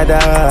your mother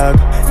dog.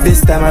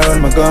 This time I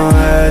run my gun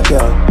hurt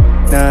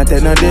you. Nah,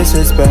 take no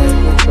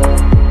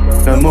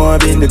disrespect. No more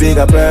being the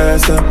bigger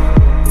person.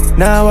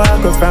 Now I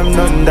go from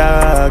nothing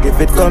dog. If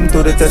it come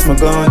to the test, my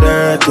gun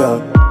hurt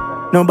you.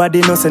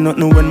 Nobody knows say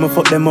nothing when me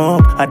fuck them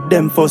up. At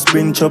them first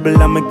bring trouble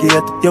on my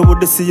gate. You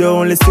would see you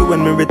only see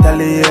when me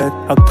retaliate.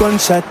 A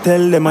gunshot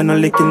tell them I no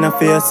lick in the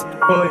face.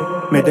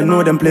 Make them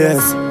know them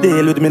place.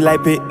 Deal with me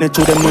like it, they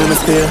show them know me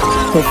stay.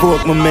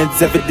 Provoke my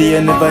meds every day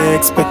and never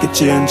expect a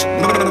change.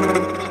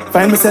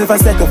 Find myself a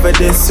second for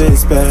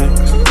disrespect.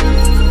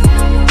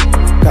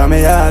 Cause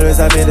me always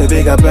a be the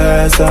bigger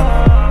person.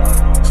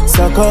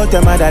 Suck out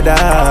your mother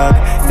dog.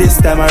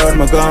 This time I run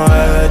my gun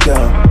hurt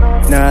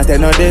you. Nah, take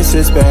no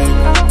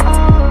disrespect.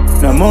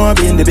 No more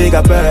being the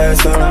bigger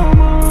person.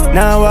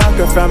 Now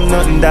walk from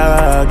nothing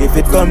dog. If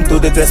it come to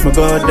the test, me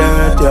go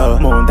dirt, yo.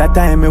 More that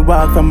time me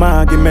walk from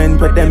argument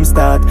where them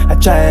start. I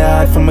try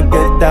hard for me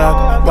get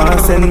dark.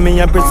 Want send me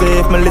a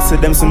preserve, me listen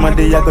them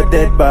somebody I go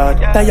dead bad.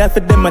 Tired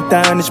for them a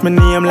tarnish my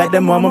name like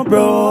them want me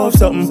prove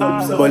something.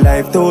 But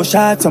life too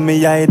short, so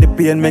me hide the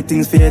pain, make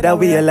things fade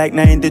away like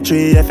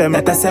 93 FM.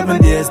 That a 7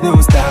 days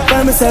new start.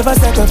 Find myself a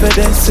second for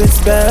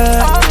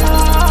disrespect.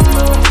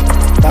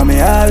 Cause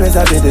me always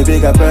a be the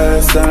bigger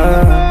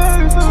person.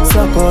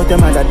 Suck out your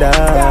mother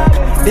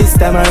dog. This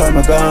time I run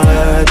my gun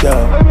hurt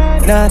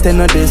you. Not take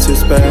no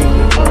disrespect.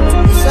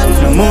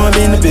 No more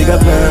being the bigger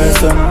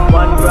person.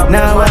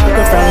 Now I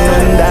go from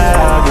one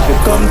dog. If it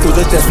come to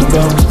the test, we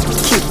go.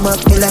 Kick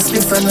back, me like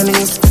split from my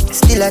knees.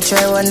 Still I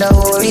try wonder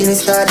how really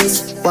start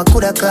this. What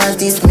coulda caused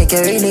this? Make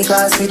it really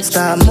cause it.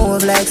 Start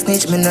move like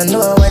snitch. Me no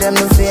know what them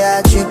do for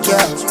a trick,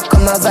 yeah.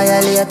 Come a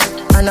violate.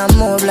 And I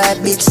move like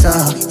bitch, so.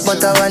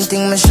 But I one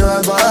thing me sure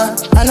about.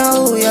 I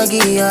know who you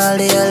give all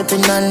the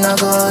helping and I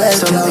go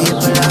help some people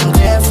I'm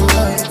grateful.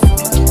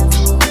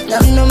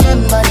 Them no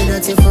remember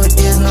the dirty foot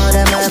days, now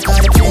them I call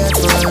the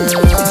playful.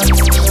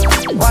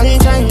 One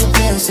time you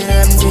play, see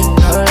them drink,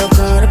 now look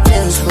how the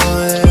place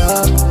for.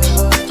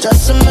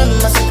 Just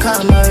remember to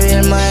come a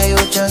real my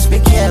youth, just be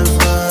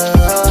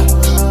careful.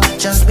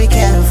 Just be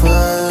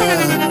careful.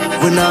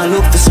 We not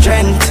look for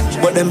strength,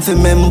 but them fi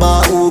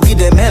member who give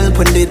them help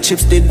when the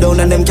chips did down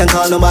and them can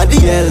call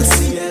nobody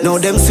else. Now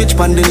them switch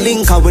pan the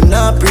link, I will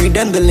not breed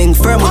them the link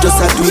firm, we just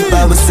have to do it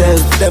by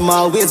ourselves. Them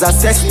always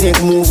assess,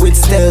 take move with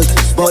stealth.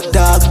 But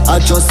dog, I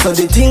just saw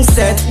the thing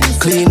set.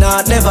 Clean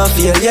out, never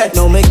fail yet.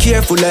 Now make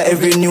careful of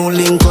every new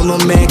link I'ma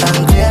make.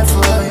 I'm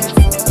careful.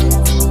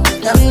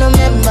 Them no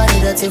remember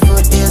the dirty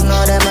foot days,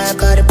 now them I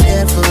got the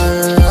playful.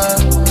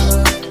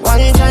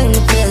 One time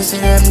you play,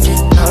 see them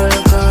drink, now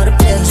look how the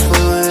place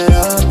for.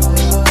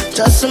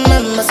 Just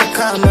remember to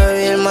come a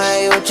real my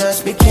youth,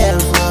 just be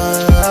careful.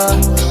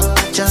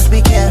 Just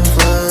be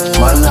careful.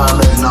 Man, now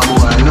make no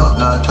boy,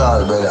 nothing at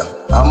all, brother.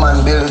 A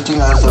man build a thing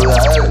and so we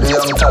help the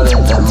young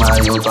talent and my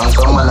youth. And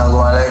some man are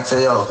going like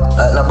say, yo,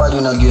 like nobody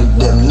no give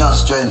them no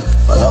strength,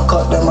 but no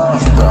cut them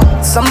off, bro.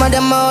 Some of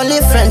them are only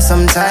friends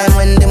sometime.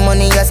 When the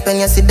money you spend,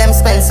 you see them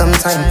spend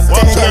sometime.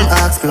 Tell them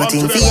ask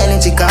protein for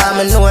energy, cause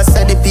I know I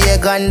said the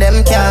pagan,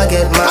 them can't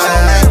get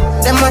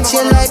mine. Them a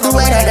chill like the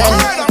weather then.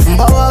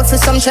 Bow out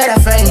for some cheddar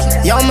friend.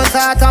 Yo, my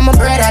thought I'm a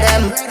bread of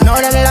them. Know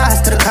them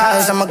lost to the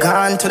cars, I'm a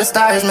gone to the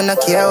stars. Me no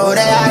care who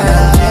they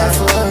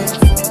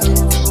are.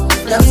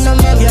 Them no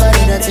remember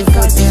the dirty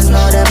foot days,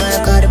 now them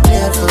I got the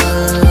playful.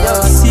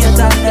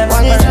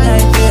 One time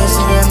you play,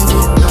 see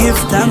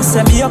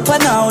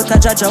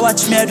Jaja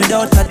watch me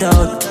without a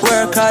doubt.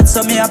 Work hard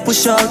so me a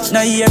push out.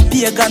 Now hear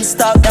pagan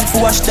stop them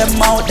for wash them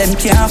out. Them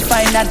can't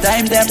find a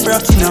dime, them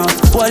broken out.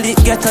 All it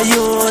get a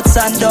youths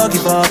and don't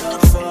give up.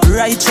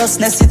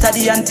 Righteousness it a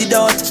the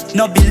antidote.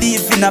 No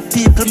believe in a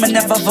people me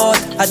never vote.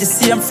 At the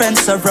same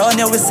friends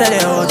around you we sell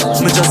it out.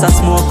 Me just a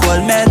smoke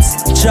old meds,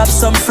 drop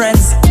some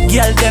friends.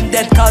 Girl them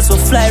dead cause we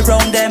fly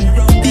round them.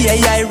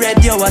 BAI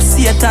radio a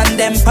Satan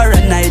them.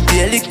 Paranoid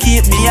daily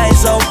keep me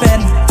eyes open.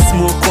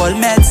 Smoke old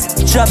meds,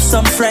 drop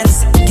some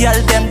friends. Girl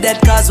them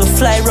dead cause we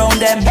fly round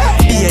them.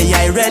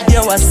 BAI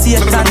radio a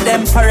Satan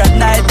them.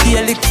 Paranoid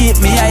daily keep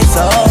me eyes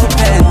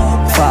open.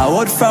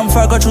 Forward from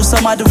far go through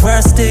some of the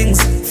worst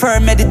things.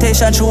 Firm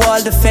meditation through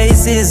all the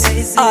phases.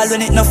 All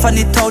when it enough and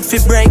it out fi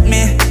break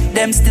me.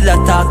 Them still a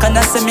talk and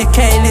I say me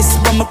careless,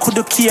 but me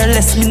coulda care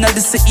less. Me not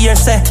this ear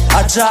say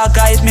a jaw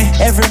guide me.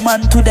 Every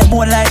man to them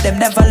own like them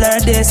never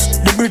learn this.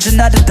 The bridge in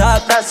the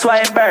dark, that's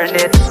why I burn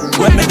it.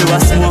 When me do a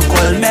smoke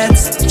old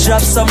meds,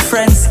 drop some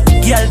friends.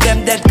 Girl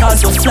them dead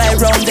cause we fly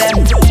round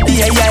them.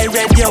 BAI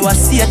radio a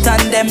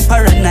Satan them.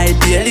 Paranoid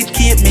daily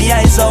keep me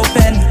eyes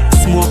open.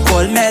 Smoke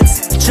old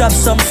meds, drop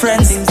some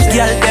friends.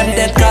 Girl them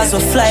dead cause we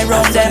fly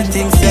round them.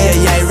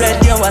 BAI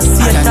radio a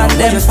Satan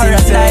them.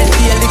 Paranoid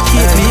daily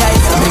keep me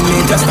eyes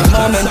open. Just a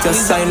moment of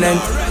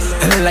silence.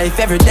 Life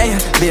every day,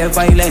 be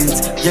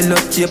violent. You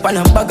look cheap and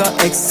a bag of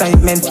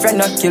excitement. Friend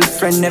not kill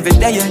friend every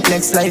day,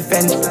 next life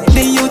end.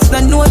 The youths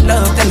don't know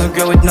love, they don't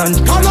grow with none.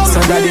 So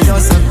that it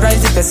don't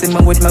surprise if I see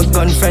me with my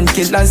gun friend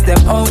killers them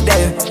out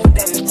there.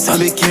 So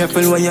be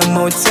careful when your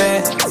mouth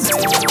say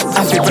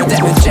I feel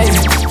protect me,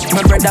 Jamie.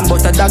 My bread and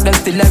butter dog, them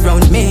still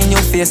around me.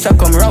 New face I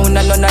come round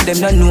and none of them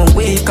don't know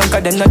we.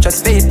 Conquer them not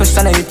just faith, but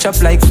son of you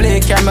chop like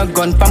flake. Carry my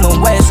gun from my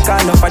waist,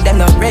 can't know for them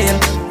not real.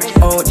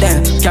 Oh damn,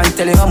 can't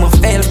tell you how I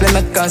fail. Blame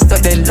my cause to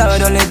the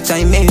Lord, only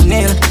time me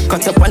nail.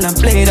 Cut up on a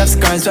blade of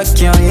scars that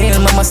can't heal.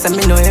 Mama said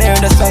me no hair,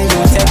 that's why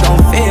you take don't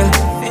feel.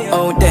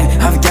 Oh damn,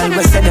 have girl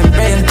we say them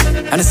real.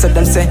 And I said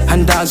them say,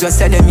 and dogs we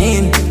say them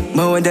mean.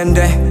 More than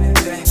they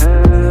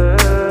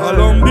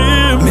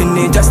me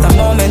need just a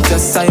moment,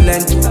 just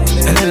silent.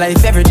 In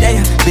life every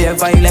day, be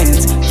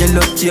violent. You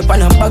look cheap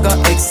and a bag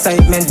of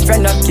excitement.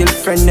 Friend not kill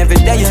friend every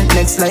day,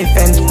 next life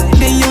end.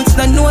 The youths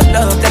don't know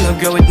love, they don't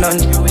grow with none.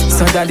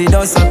 So daddy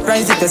don't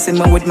surprise if you see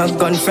me with my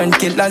gun friend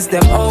killers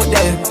them out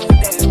there.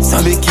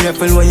 So be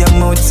careful when your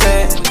mouth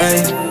say,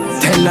 hey.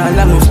 Tell all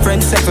of my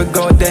friends if we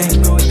go there.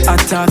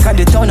 Attack at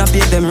the town, I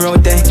pay them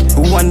road there.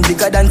 One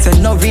bigger than say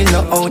no real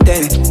no out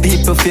there.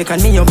 People fake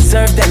and me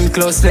observe them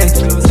closely.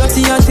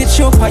 Dirty and it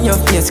show on your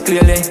face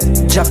clearly.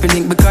 Drop a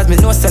link because me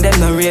know so them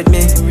not rate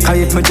me.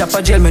 Cause if me drop a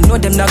jail, me know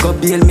them not go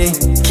bail me.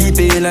 Keep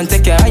it and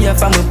take care higher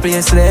from my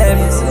place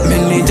left. Me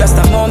need just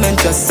a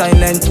moment, just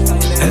silent.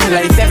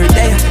 Life every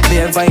day, be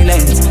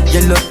violent.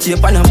 You look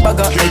cheap and a bag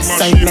of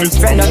excitement.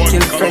 Friend not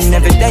kill friend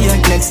every day,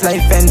 next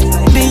life end.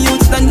 The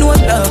youths don't know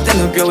love, they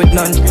don't grow with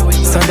none.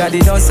 So daddy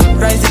don't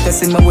surprise if you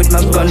see me with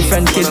my gun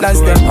friend killers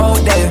them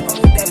out there.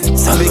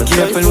 So be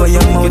careful when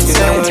your mouth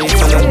say.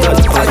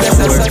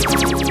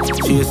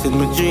 Chasing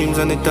my dreams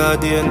and it all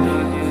the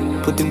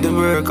end. Put in the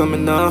work,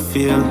 I'm not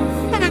feel.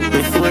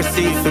 Before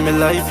see for my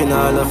life in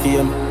all of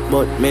fame.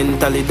 But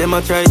mentally them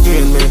a try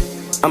drain me.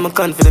 I'm a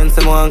confidence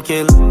them want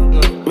kill.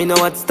 Me know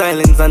what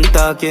stylings and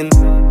talking.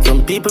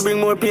 Some people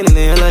bring more pain in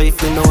their life.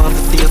 They know how to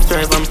see us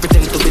strive and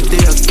pretend to be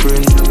their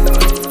sprint.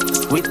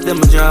 With them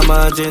a draw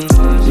margin.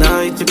 Now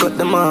you cut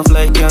them off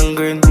like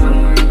gangrene.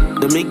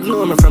 Them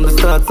ignore me from the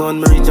start. So when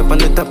me reach up on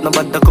the top,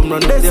 nobody come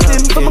run with their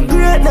skin. For my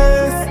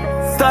greatness.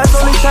 Stars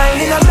only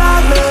shine in the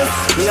darkness.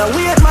 Me a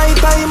wait my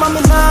time and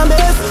me nah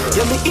miss.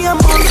 Yeah, me aim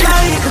on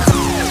light.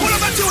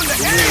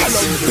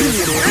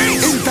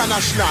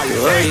 International.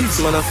 Right,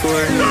 man a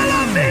four.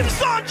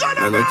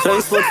 And I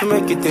choice but to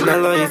make it in a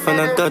life and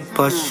a that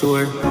pass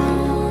sure.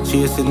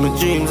 Chasing my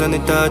dreams and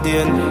it all the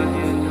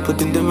end.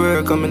 Put in the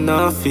work and me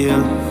not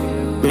feel.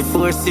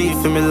 Before see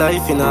for me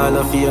life in all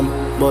of fame.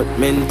 But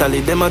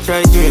mentally them a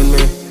try drain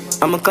me.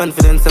 I'm a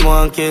confidence them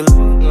want kill.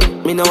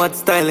 Me know what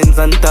stylings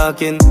and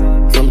talking.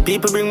 Some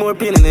people bring more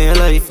pain in their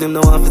life. Them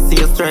know how to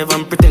see us strive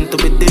and pretend to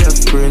be their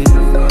sprint.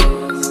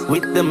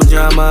 With them a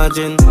draw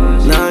margin.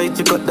 Now you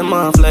cut them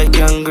off like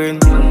gangrene.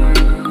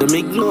 Them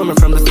ignore me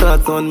from the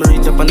start. So when me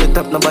reach up on the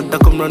top, nobody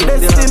come run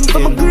with their skin. For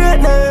my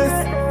greatness.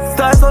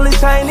 Stars only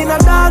shine in the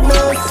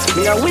darkness.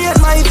 Me a wait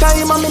my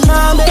time and me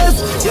nah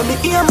miss. Yeah, me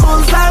aim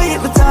bullseye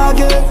hit the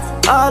target.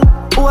 All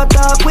who a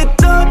talk with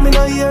them, me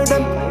no hear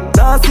them.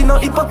 Nah see no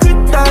hypocrite,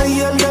 I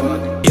hear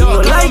them. Yo,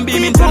 no like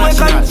people we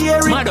can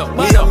cheer it.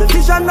 Me a me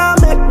vision now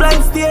make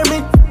blind steer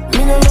me.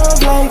 Me no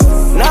love like.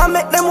 Now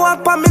make them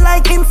walk on me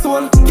like in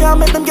soul. Can't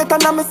make them get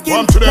under my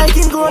skin like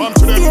in gold.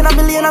 Stay in a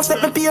million and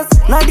set me pace.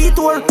 Now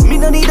detour. Me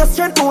no need a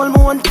strength, no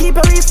one keep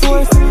a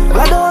resource.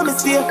 I don't me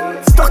stay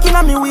stuck in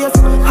a me waist.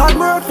 Hard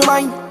work for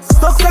mine.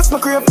 Success my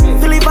crave.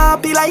 To live a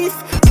happy life.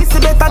 Miss the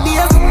better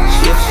days.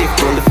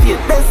 Shift on the feet.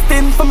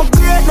 Destined for my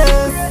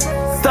greatness.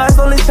 Stars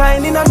only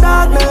shine in the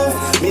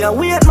darkness. Me a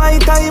wait my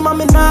time and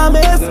me nah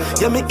miss.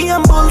 Yeah, me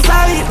aim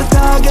bullseye hit the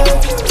target.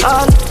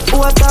 All who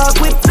a talk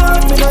with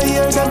them, me no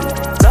hear them.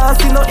 Nah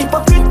see no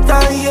hypocrite,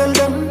 I hear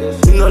them.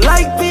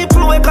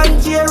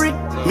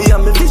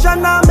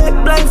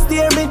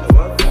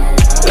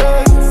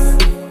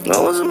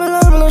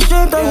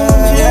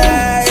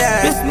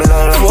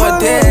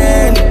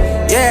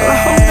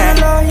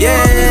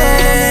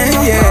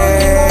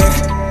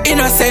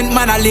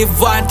 live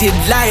wanted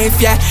life,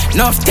 yeah.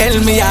 Enough tell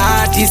me a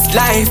artist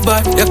life,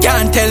 but you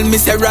can't tell me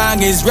say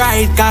wrong is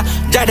right, cause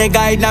Jah the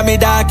guide na me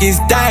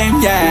darkest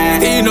time,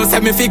 yeah. You know say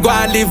me fi go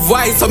and live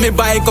wise, so me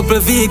buy a couple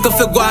vehicles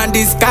fi go and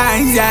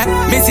disguise, yeah.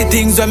 Me see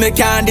things when me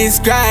can't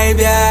describe,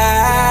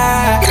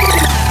 yeah.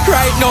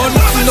 Right now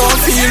nothing don't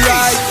feel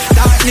right.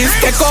 Darkness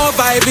take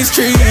over every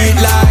street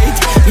light.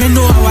 Me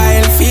know how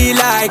I feel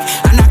like,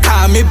 and I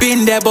call me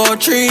been there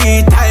about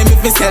 3 times.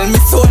 If me sell me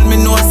soul, me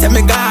know say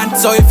me gone.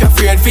 So if you're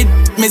afraid fit,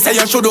 me say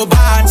you should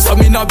ban. So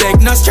me no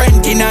beg no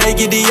strength in a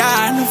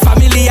Gideon.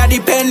 Family a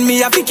depend, me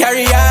have to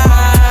carry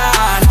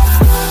on.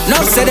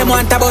 No say them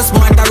want a bus,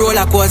 want a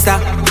roller coaster.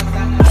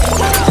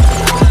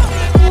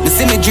 Me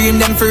see me dream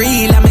them for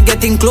real, and me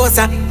getting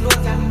closer.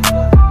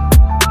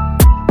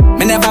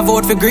 Me never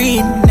vote for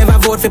green, never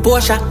vote for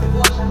Porsche.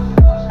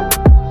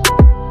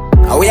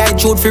 How I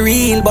shoot for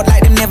real, but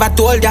like them never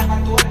told ya.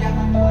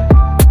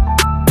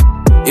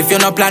 If you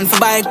no plan for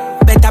bike,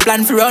 better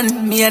plan for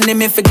run. Me and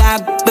them if you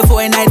gag,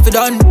 before night for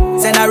done.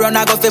 Send a run,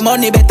 I go for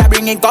money, better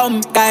bring it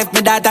come. Cause if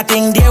me daughter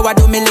thing there, what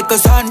do me little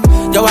son?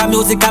 Yo, a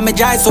music and me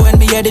drive, so when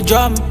me hear the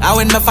drum, and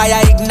when me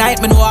fire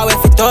ignite, me know how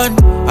if it done.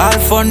 All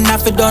fun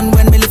have it done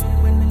when me live.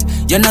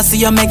 You know see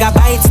your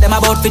megabytes, them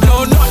about to do.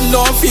 Nothing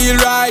don't feel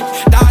right.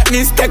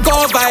 Darkness take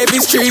over every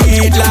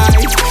street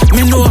light.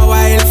 Me know how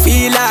I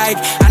feel like,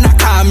 and I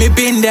call me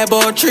been there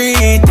about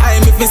 3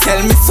 times. If me sell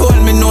me soul,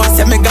 me know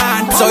say me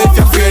gone. So if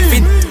you're afraid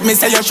fit, me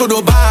say you should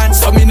ban.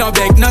 So me no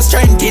beg no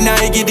strength in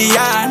a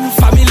Gideon.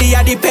 Family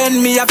a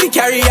depend, me have to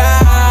carry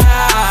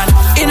on.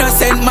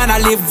 Innocent man I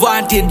live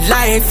wanted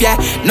life, yeah.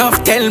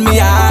 Enough tell me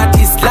a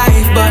artist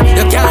life, but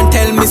you can't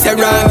tell me say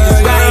wrong is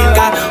right,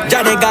 cause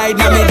Jah the guide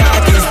na me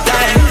darkest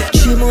time.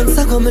 3 months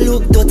ago me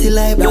look dirty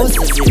like boss.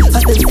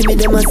 As them see me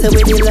them a say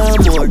we the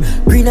lawnmower.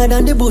 Greener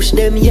than the bush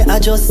them, yeah I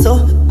just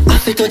so. I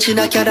fi touching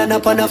a cat and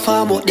up on a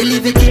farm out.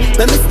 Deliver it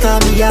when me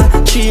start me ya.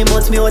 3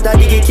 months me out a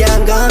dig it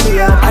can't go me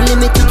ya.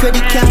 Unlimited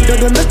credit card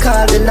done when me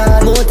call the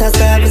Lord. Motor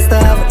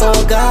starve,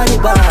 oh God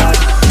it bad.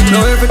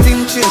 Now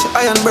everything change,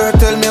 Iron Bird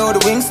tell me how the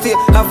wings stay.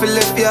 Have to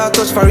left your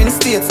touch for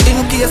instates. In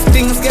case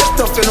things get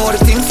tough, you know the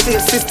things stay.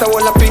 Sister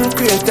will up in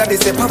crate, daddy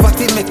say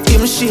poverty make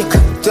him shake.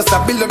 Just a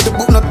build up the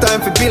book, no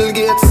time for Bill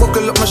Gates.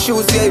 Buckle up my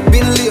shoes, yeah, it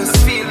been lace.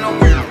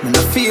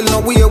 I feel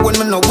no way when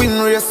me no win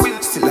race.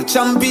 Still a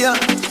champion.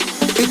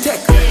 It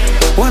take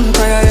one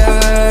prayer,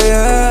 yeah,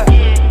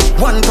 yeah.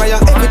 One prayer,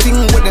 everything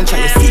with them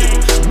try to see.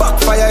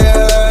 Backfire,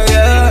 yeah,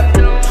 yeah.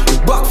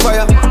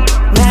 Backfire.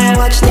 Now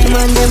watch them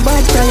and them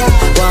bad prayer.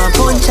 One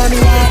punch on me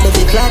heart, let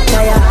it flat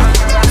tire.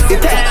 It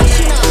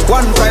take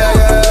one prayer,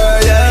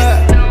 yeah,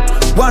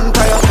 yeah. One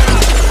prayer.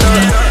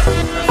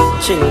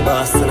 Ching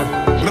boss,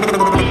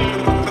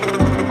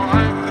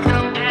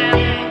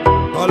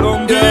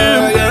 Along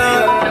there,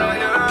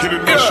 yeah.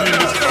 Killing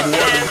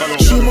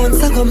machines. 3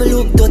 months ago me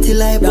look dirty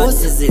like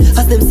boss.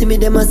 As them see me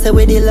them a say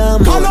we the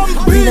lawnmower.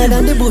 Greener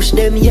than the bush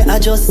them, yeah I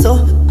just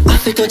so. I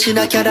fi touching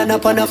a cat and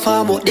up on a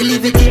farm out.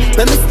 Deliver it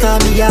when me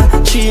start me ya.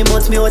 3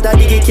 months me out a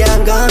dig it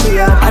can't go me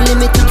ya.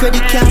 Unlimited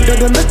credit card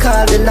done when me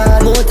call the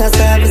Lord. Motor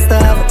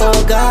starve,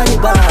 oh God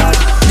it bad.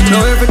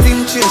 Now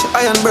everything change,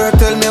 Iron Bird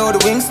tell me how the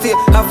wings stay.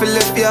 Have to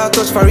left your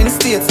touch for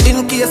instates.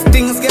 In case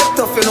things get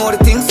tough, you know the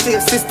things stay.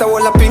 Sister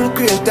will up in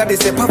crate, daddy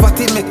say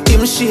poverty make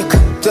him shake.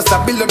 Just a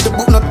build up the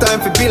book, no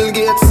time for Bill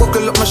Gates.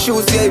 Buckle up my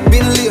shoes, yeah, it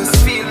been lace.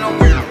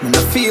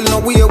 I feel no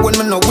way when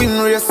me no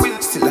win race.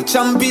 Still a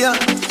champion.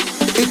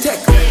 It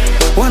take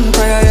one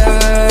prayer,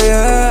 yeah,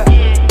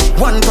 yeah.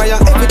 One prayer,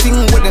 everything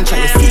with them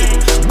try to see.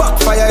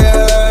 Backfire,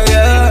 yeah,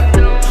 yeah.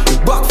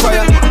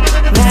 Backfire.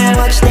 Now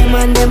watch them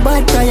and them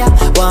bad prayer.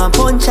 One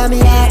punch on me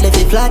heart, left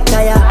it flat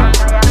tire.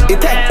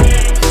 It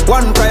take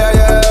one prayer,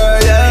 yeah,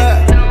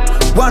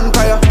 yeah. One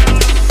prayer.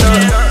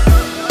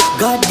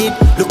 God did,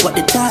 look what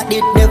the talk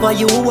did. Never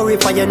you worry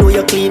for you know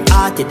you're clean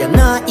hearted. Them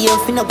not here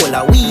finna go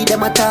la weed,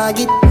 them a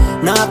target.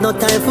 Now have no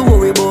time for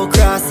worry about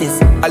crosses.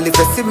 And if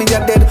you see me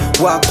you're dead,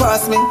 walk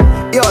past me.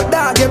 Yo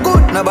dog, you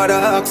good, nobody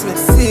ask me.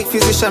 Seek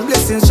physician,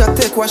 blessings shall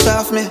take wash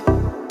off me.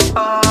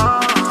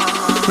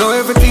 Now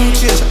everything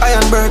change,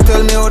 Iron Bird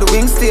tell me how the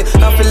wings stay.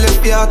 Have to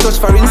left your touch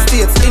for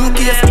instates. In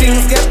case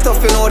things get tough,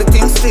 you know the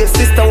things stay.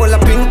 Sister will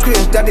up in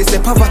crate, daddy say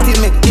poverty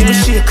make him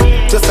shake.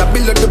 Just a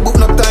build up the book,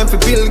 no time for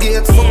Bill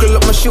Gates. Buckle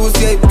up my shoes,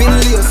 yeah, it been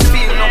lace.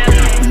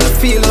 I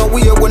feel no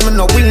way when me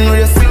no win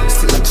race.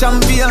 Still a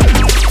champion.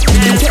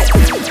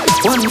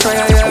 One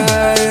prayer,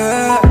 yeah,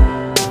 yeah.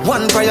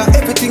 One prayer,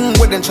 everything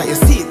with them try to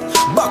see it.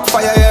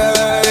 Backfire,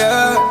 yeah,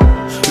 yeah.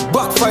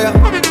 Backfire.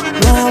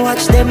 Now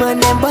watch them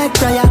and them bad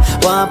prayer.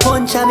 One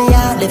punch on me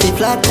heart, left it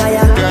flat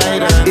tire.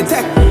 It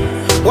take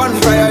one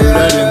prayer,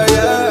 yeah,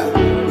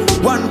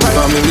 yeah. One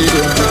prayer.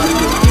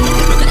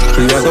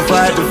 We are gonna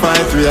fight the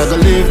fight, we are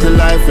gonna live the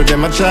life. For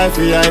them I try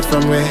to hide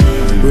from me.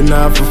 We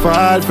not for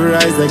fall, for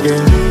rise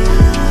again.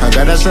 I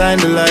gotta shine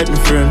the light, my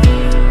friend.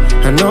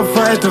 And no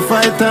fight to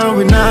fight, and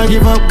we not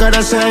give up.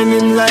 Gotta shine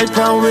in light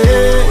from way.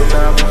 We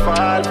not for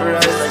fall, for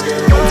rise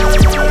again.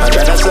 I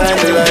gotta shine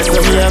the light,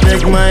 so me I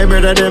beg my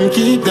brother them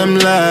keep them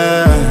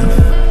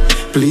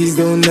live. Please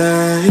don't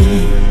die.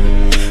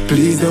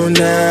 Please don't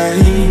die,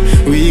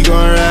 we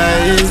gon'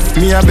 rise.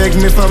 Me I beg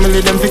me family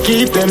them to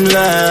keep them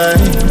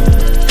live.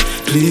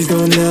 Please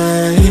don't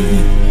die,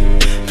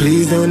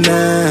 please don't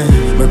die.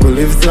 Make we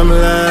live some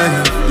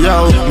life.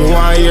 Yo, me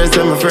want hear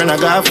say my friend I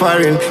got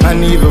foreign,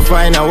 and even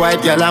find a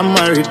white girl I'm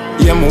married.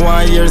 Yeah, me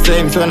want hear say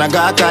him son I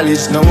got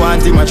college. No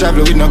want him a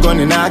travel with no gun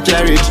in a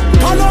carriage.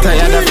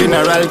 Tired of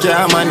funeral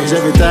can't manage.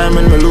 Every time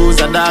when me lose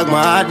a dog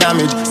my heart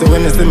damage. So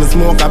when they see me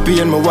smoke a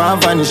pain me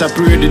want vanish. I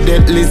pray the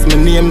death list me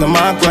name no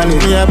mark on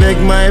it. Me I beg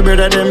my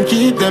brother them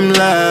keep them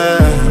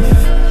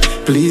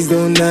live. Please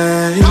don't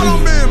die,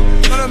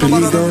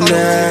 please don't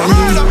die.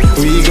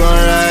 We gon'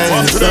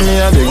 rise. So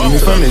me I beg me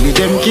family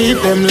them keep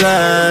them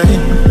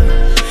live.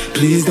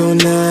 Please don't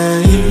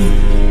die,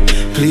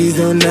 please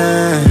don't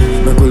die.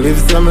 Make we live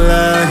some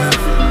life.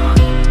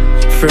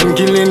 Friend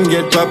killing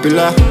get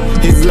popular.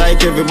 It's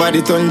like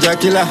everybody turn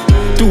Killer.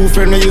 Two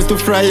friends used to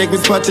fry egg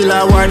with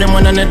spatula. War them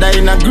one another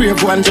in a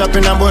grave. One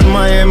dropping about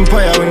my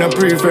empire. We no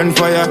pre-friend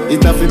fire.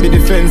 It have to be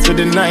defense to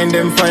deny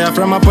them fire.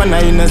 From upon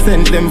a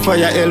innocent them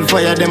fire.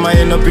 Hellfire them I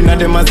end up in a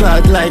them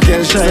assault like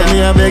Hellshire. So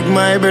me I beg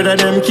my brother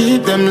them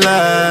keep them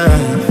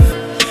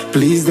live.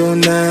 Please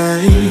don't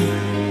die,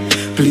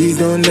 please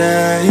don't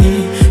die,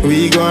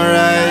 we gon'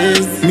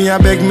 rise. Me I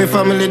beg me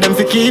family them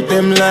to keep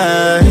them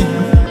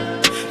live.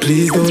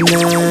 Please don't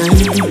die,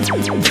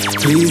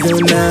 please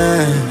don't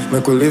die.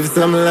 Make we live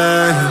some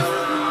life.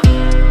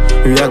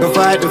 We a go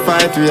fight the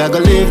fight, we a go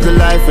live the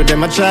life. For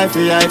them I try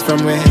to hide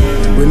from me.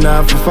 We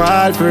not for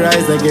fall for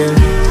rise again.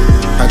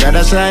 I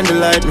gotta shine the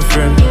light, my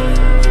friend.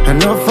 I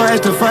no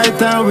fight to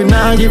fight and we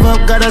not give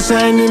up. Gotta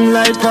shine him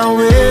light and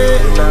we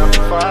not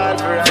for fall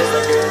for rise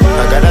again.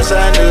 I gotta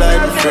shine the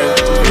light, my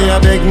friend. Me I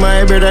beg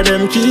my brother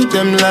them keep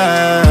them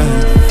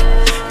live.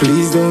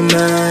 Please don't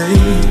die,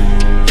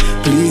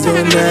 please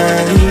don't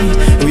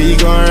die. We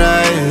gon'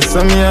 rise.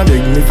 So me I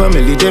beg me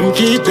family them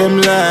keep them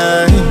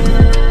live.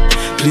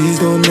 Please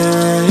don't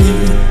die,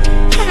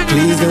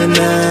 please don't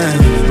die.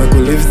 Make we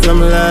live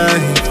some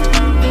life.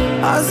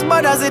 As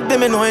bad as it be,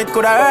 me know it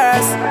coulda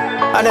worse.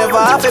 I never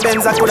have a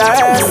Benz I coulda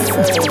worse.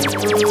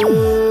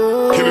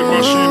 Killing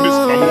machine, this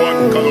I'm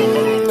one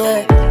Calum.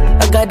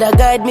 I gotta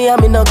guide me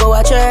and me no go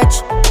a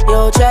church.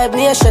 Yo, Tribe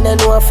Nation and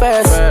know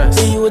first.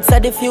 The youths are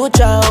the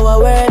future, our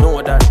word.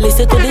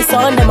 Listen to the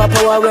sound, them a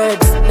power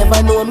words.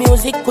 Never know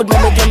music could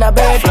make me a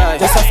bird.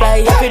 Just a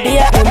fly every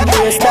day,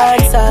 embrace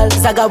dancehall.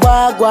 Saga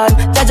wagwan,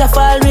 Jaja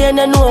fall rain,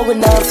 you know we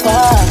not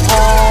fall.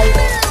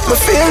 Me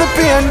feel the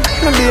pain,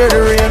 me bear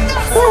the rain.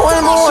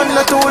 One more,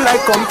 not two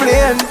like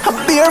complain. A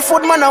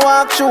barefoot man I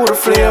walk through the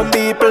flame.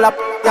 People up,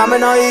 yeah me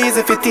no easy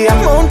fit tame.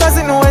 Mountains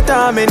in no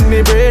time in me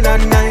brain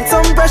at night.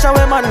 Some pressure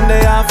we man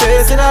they are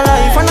facing a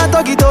life. And I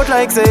talk it out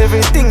like say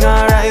everything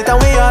alright. And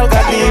we all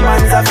got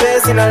demons are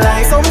facing a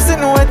life. Some sit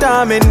no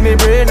time in me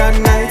brain at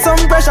night. Some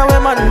pressure we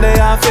man they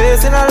are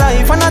facing a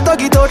life. And I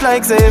talk it out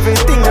like say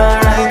everything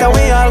alright. And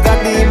we all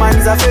got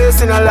demons are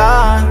facing a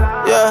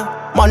life. Yeah.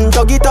 Man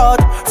tug it out,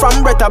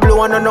 from breath a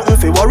blow and nothing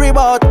fi worry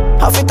about.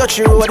 Have to touch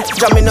the road,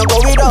 Jamie no go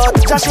without.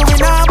 Jahshii we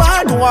nah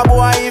bad, do a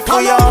boy if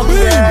we young,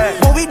 yeah.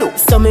 What we do?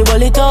 So me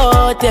roll it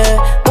out,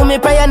 yeah. But me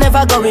prayer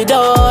never go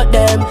without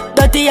them.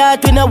 Dirty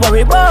heart we no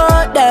worry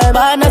about them.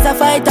 Born as a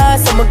fighter,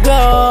 so me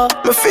grow.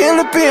 Me feel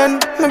the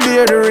pain, me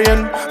bear the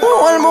rain.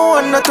 One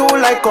more one not two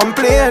like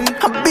complain.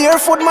 A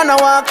barefoot man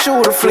I walk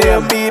through the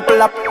flame.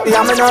 People up,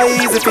 yeah me no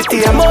easy fi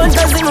tame.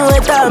 Mountains in no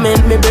time in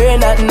me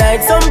brain at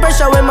night. Some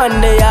pressure we man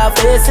they are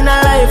facing a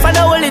life. And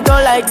I hold it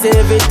all like say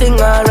everything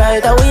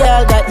alright. And we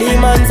all got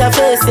demons are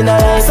facing a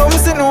life. Some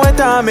sit no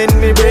time in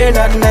me brain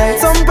at night.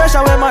 Some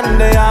pressure we man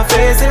they are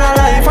facing a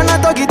life. And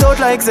I talk it out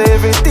like say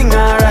everything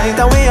alright.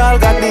 And we all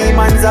got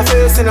demons are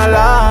facing a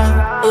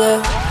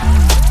life.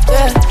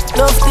 Yeah,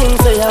 enough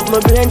things I have my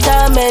brain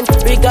torment.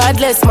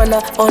 Regardless, man,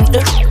 on the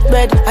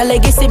bed. A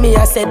legacy me,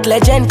 I said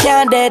legend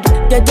can't dead.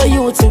 Get the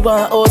youths we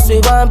want house,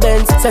 we want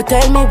Benz. So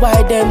tell me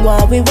why them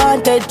want we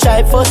wanted.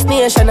 Try First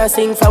Nation, I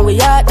sing from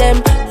we at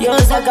them.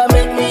 Yours I can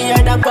make me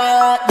hear the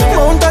part.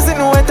 Mountains in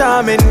no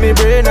time in me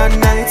brain at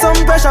night. Some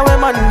pressure we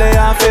man they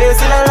are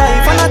facing a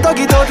life. And I talk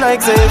it out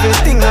like say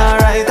everything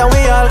alright. And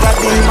we all got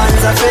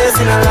demons are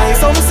facing a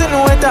life. Some sit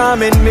no time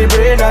in me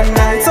brain at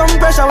night. Some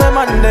pressure we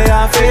man they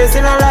are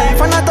facing a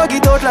life. And I talk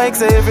it out like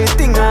say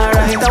everything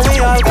alright. And we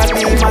all got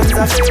demons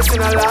are facing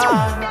a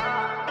life.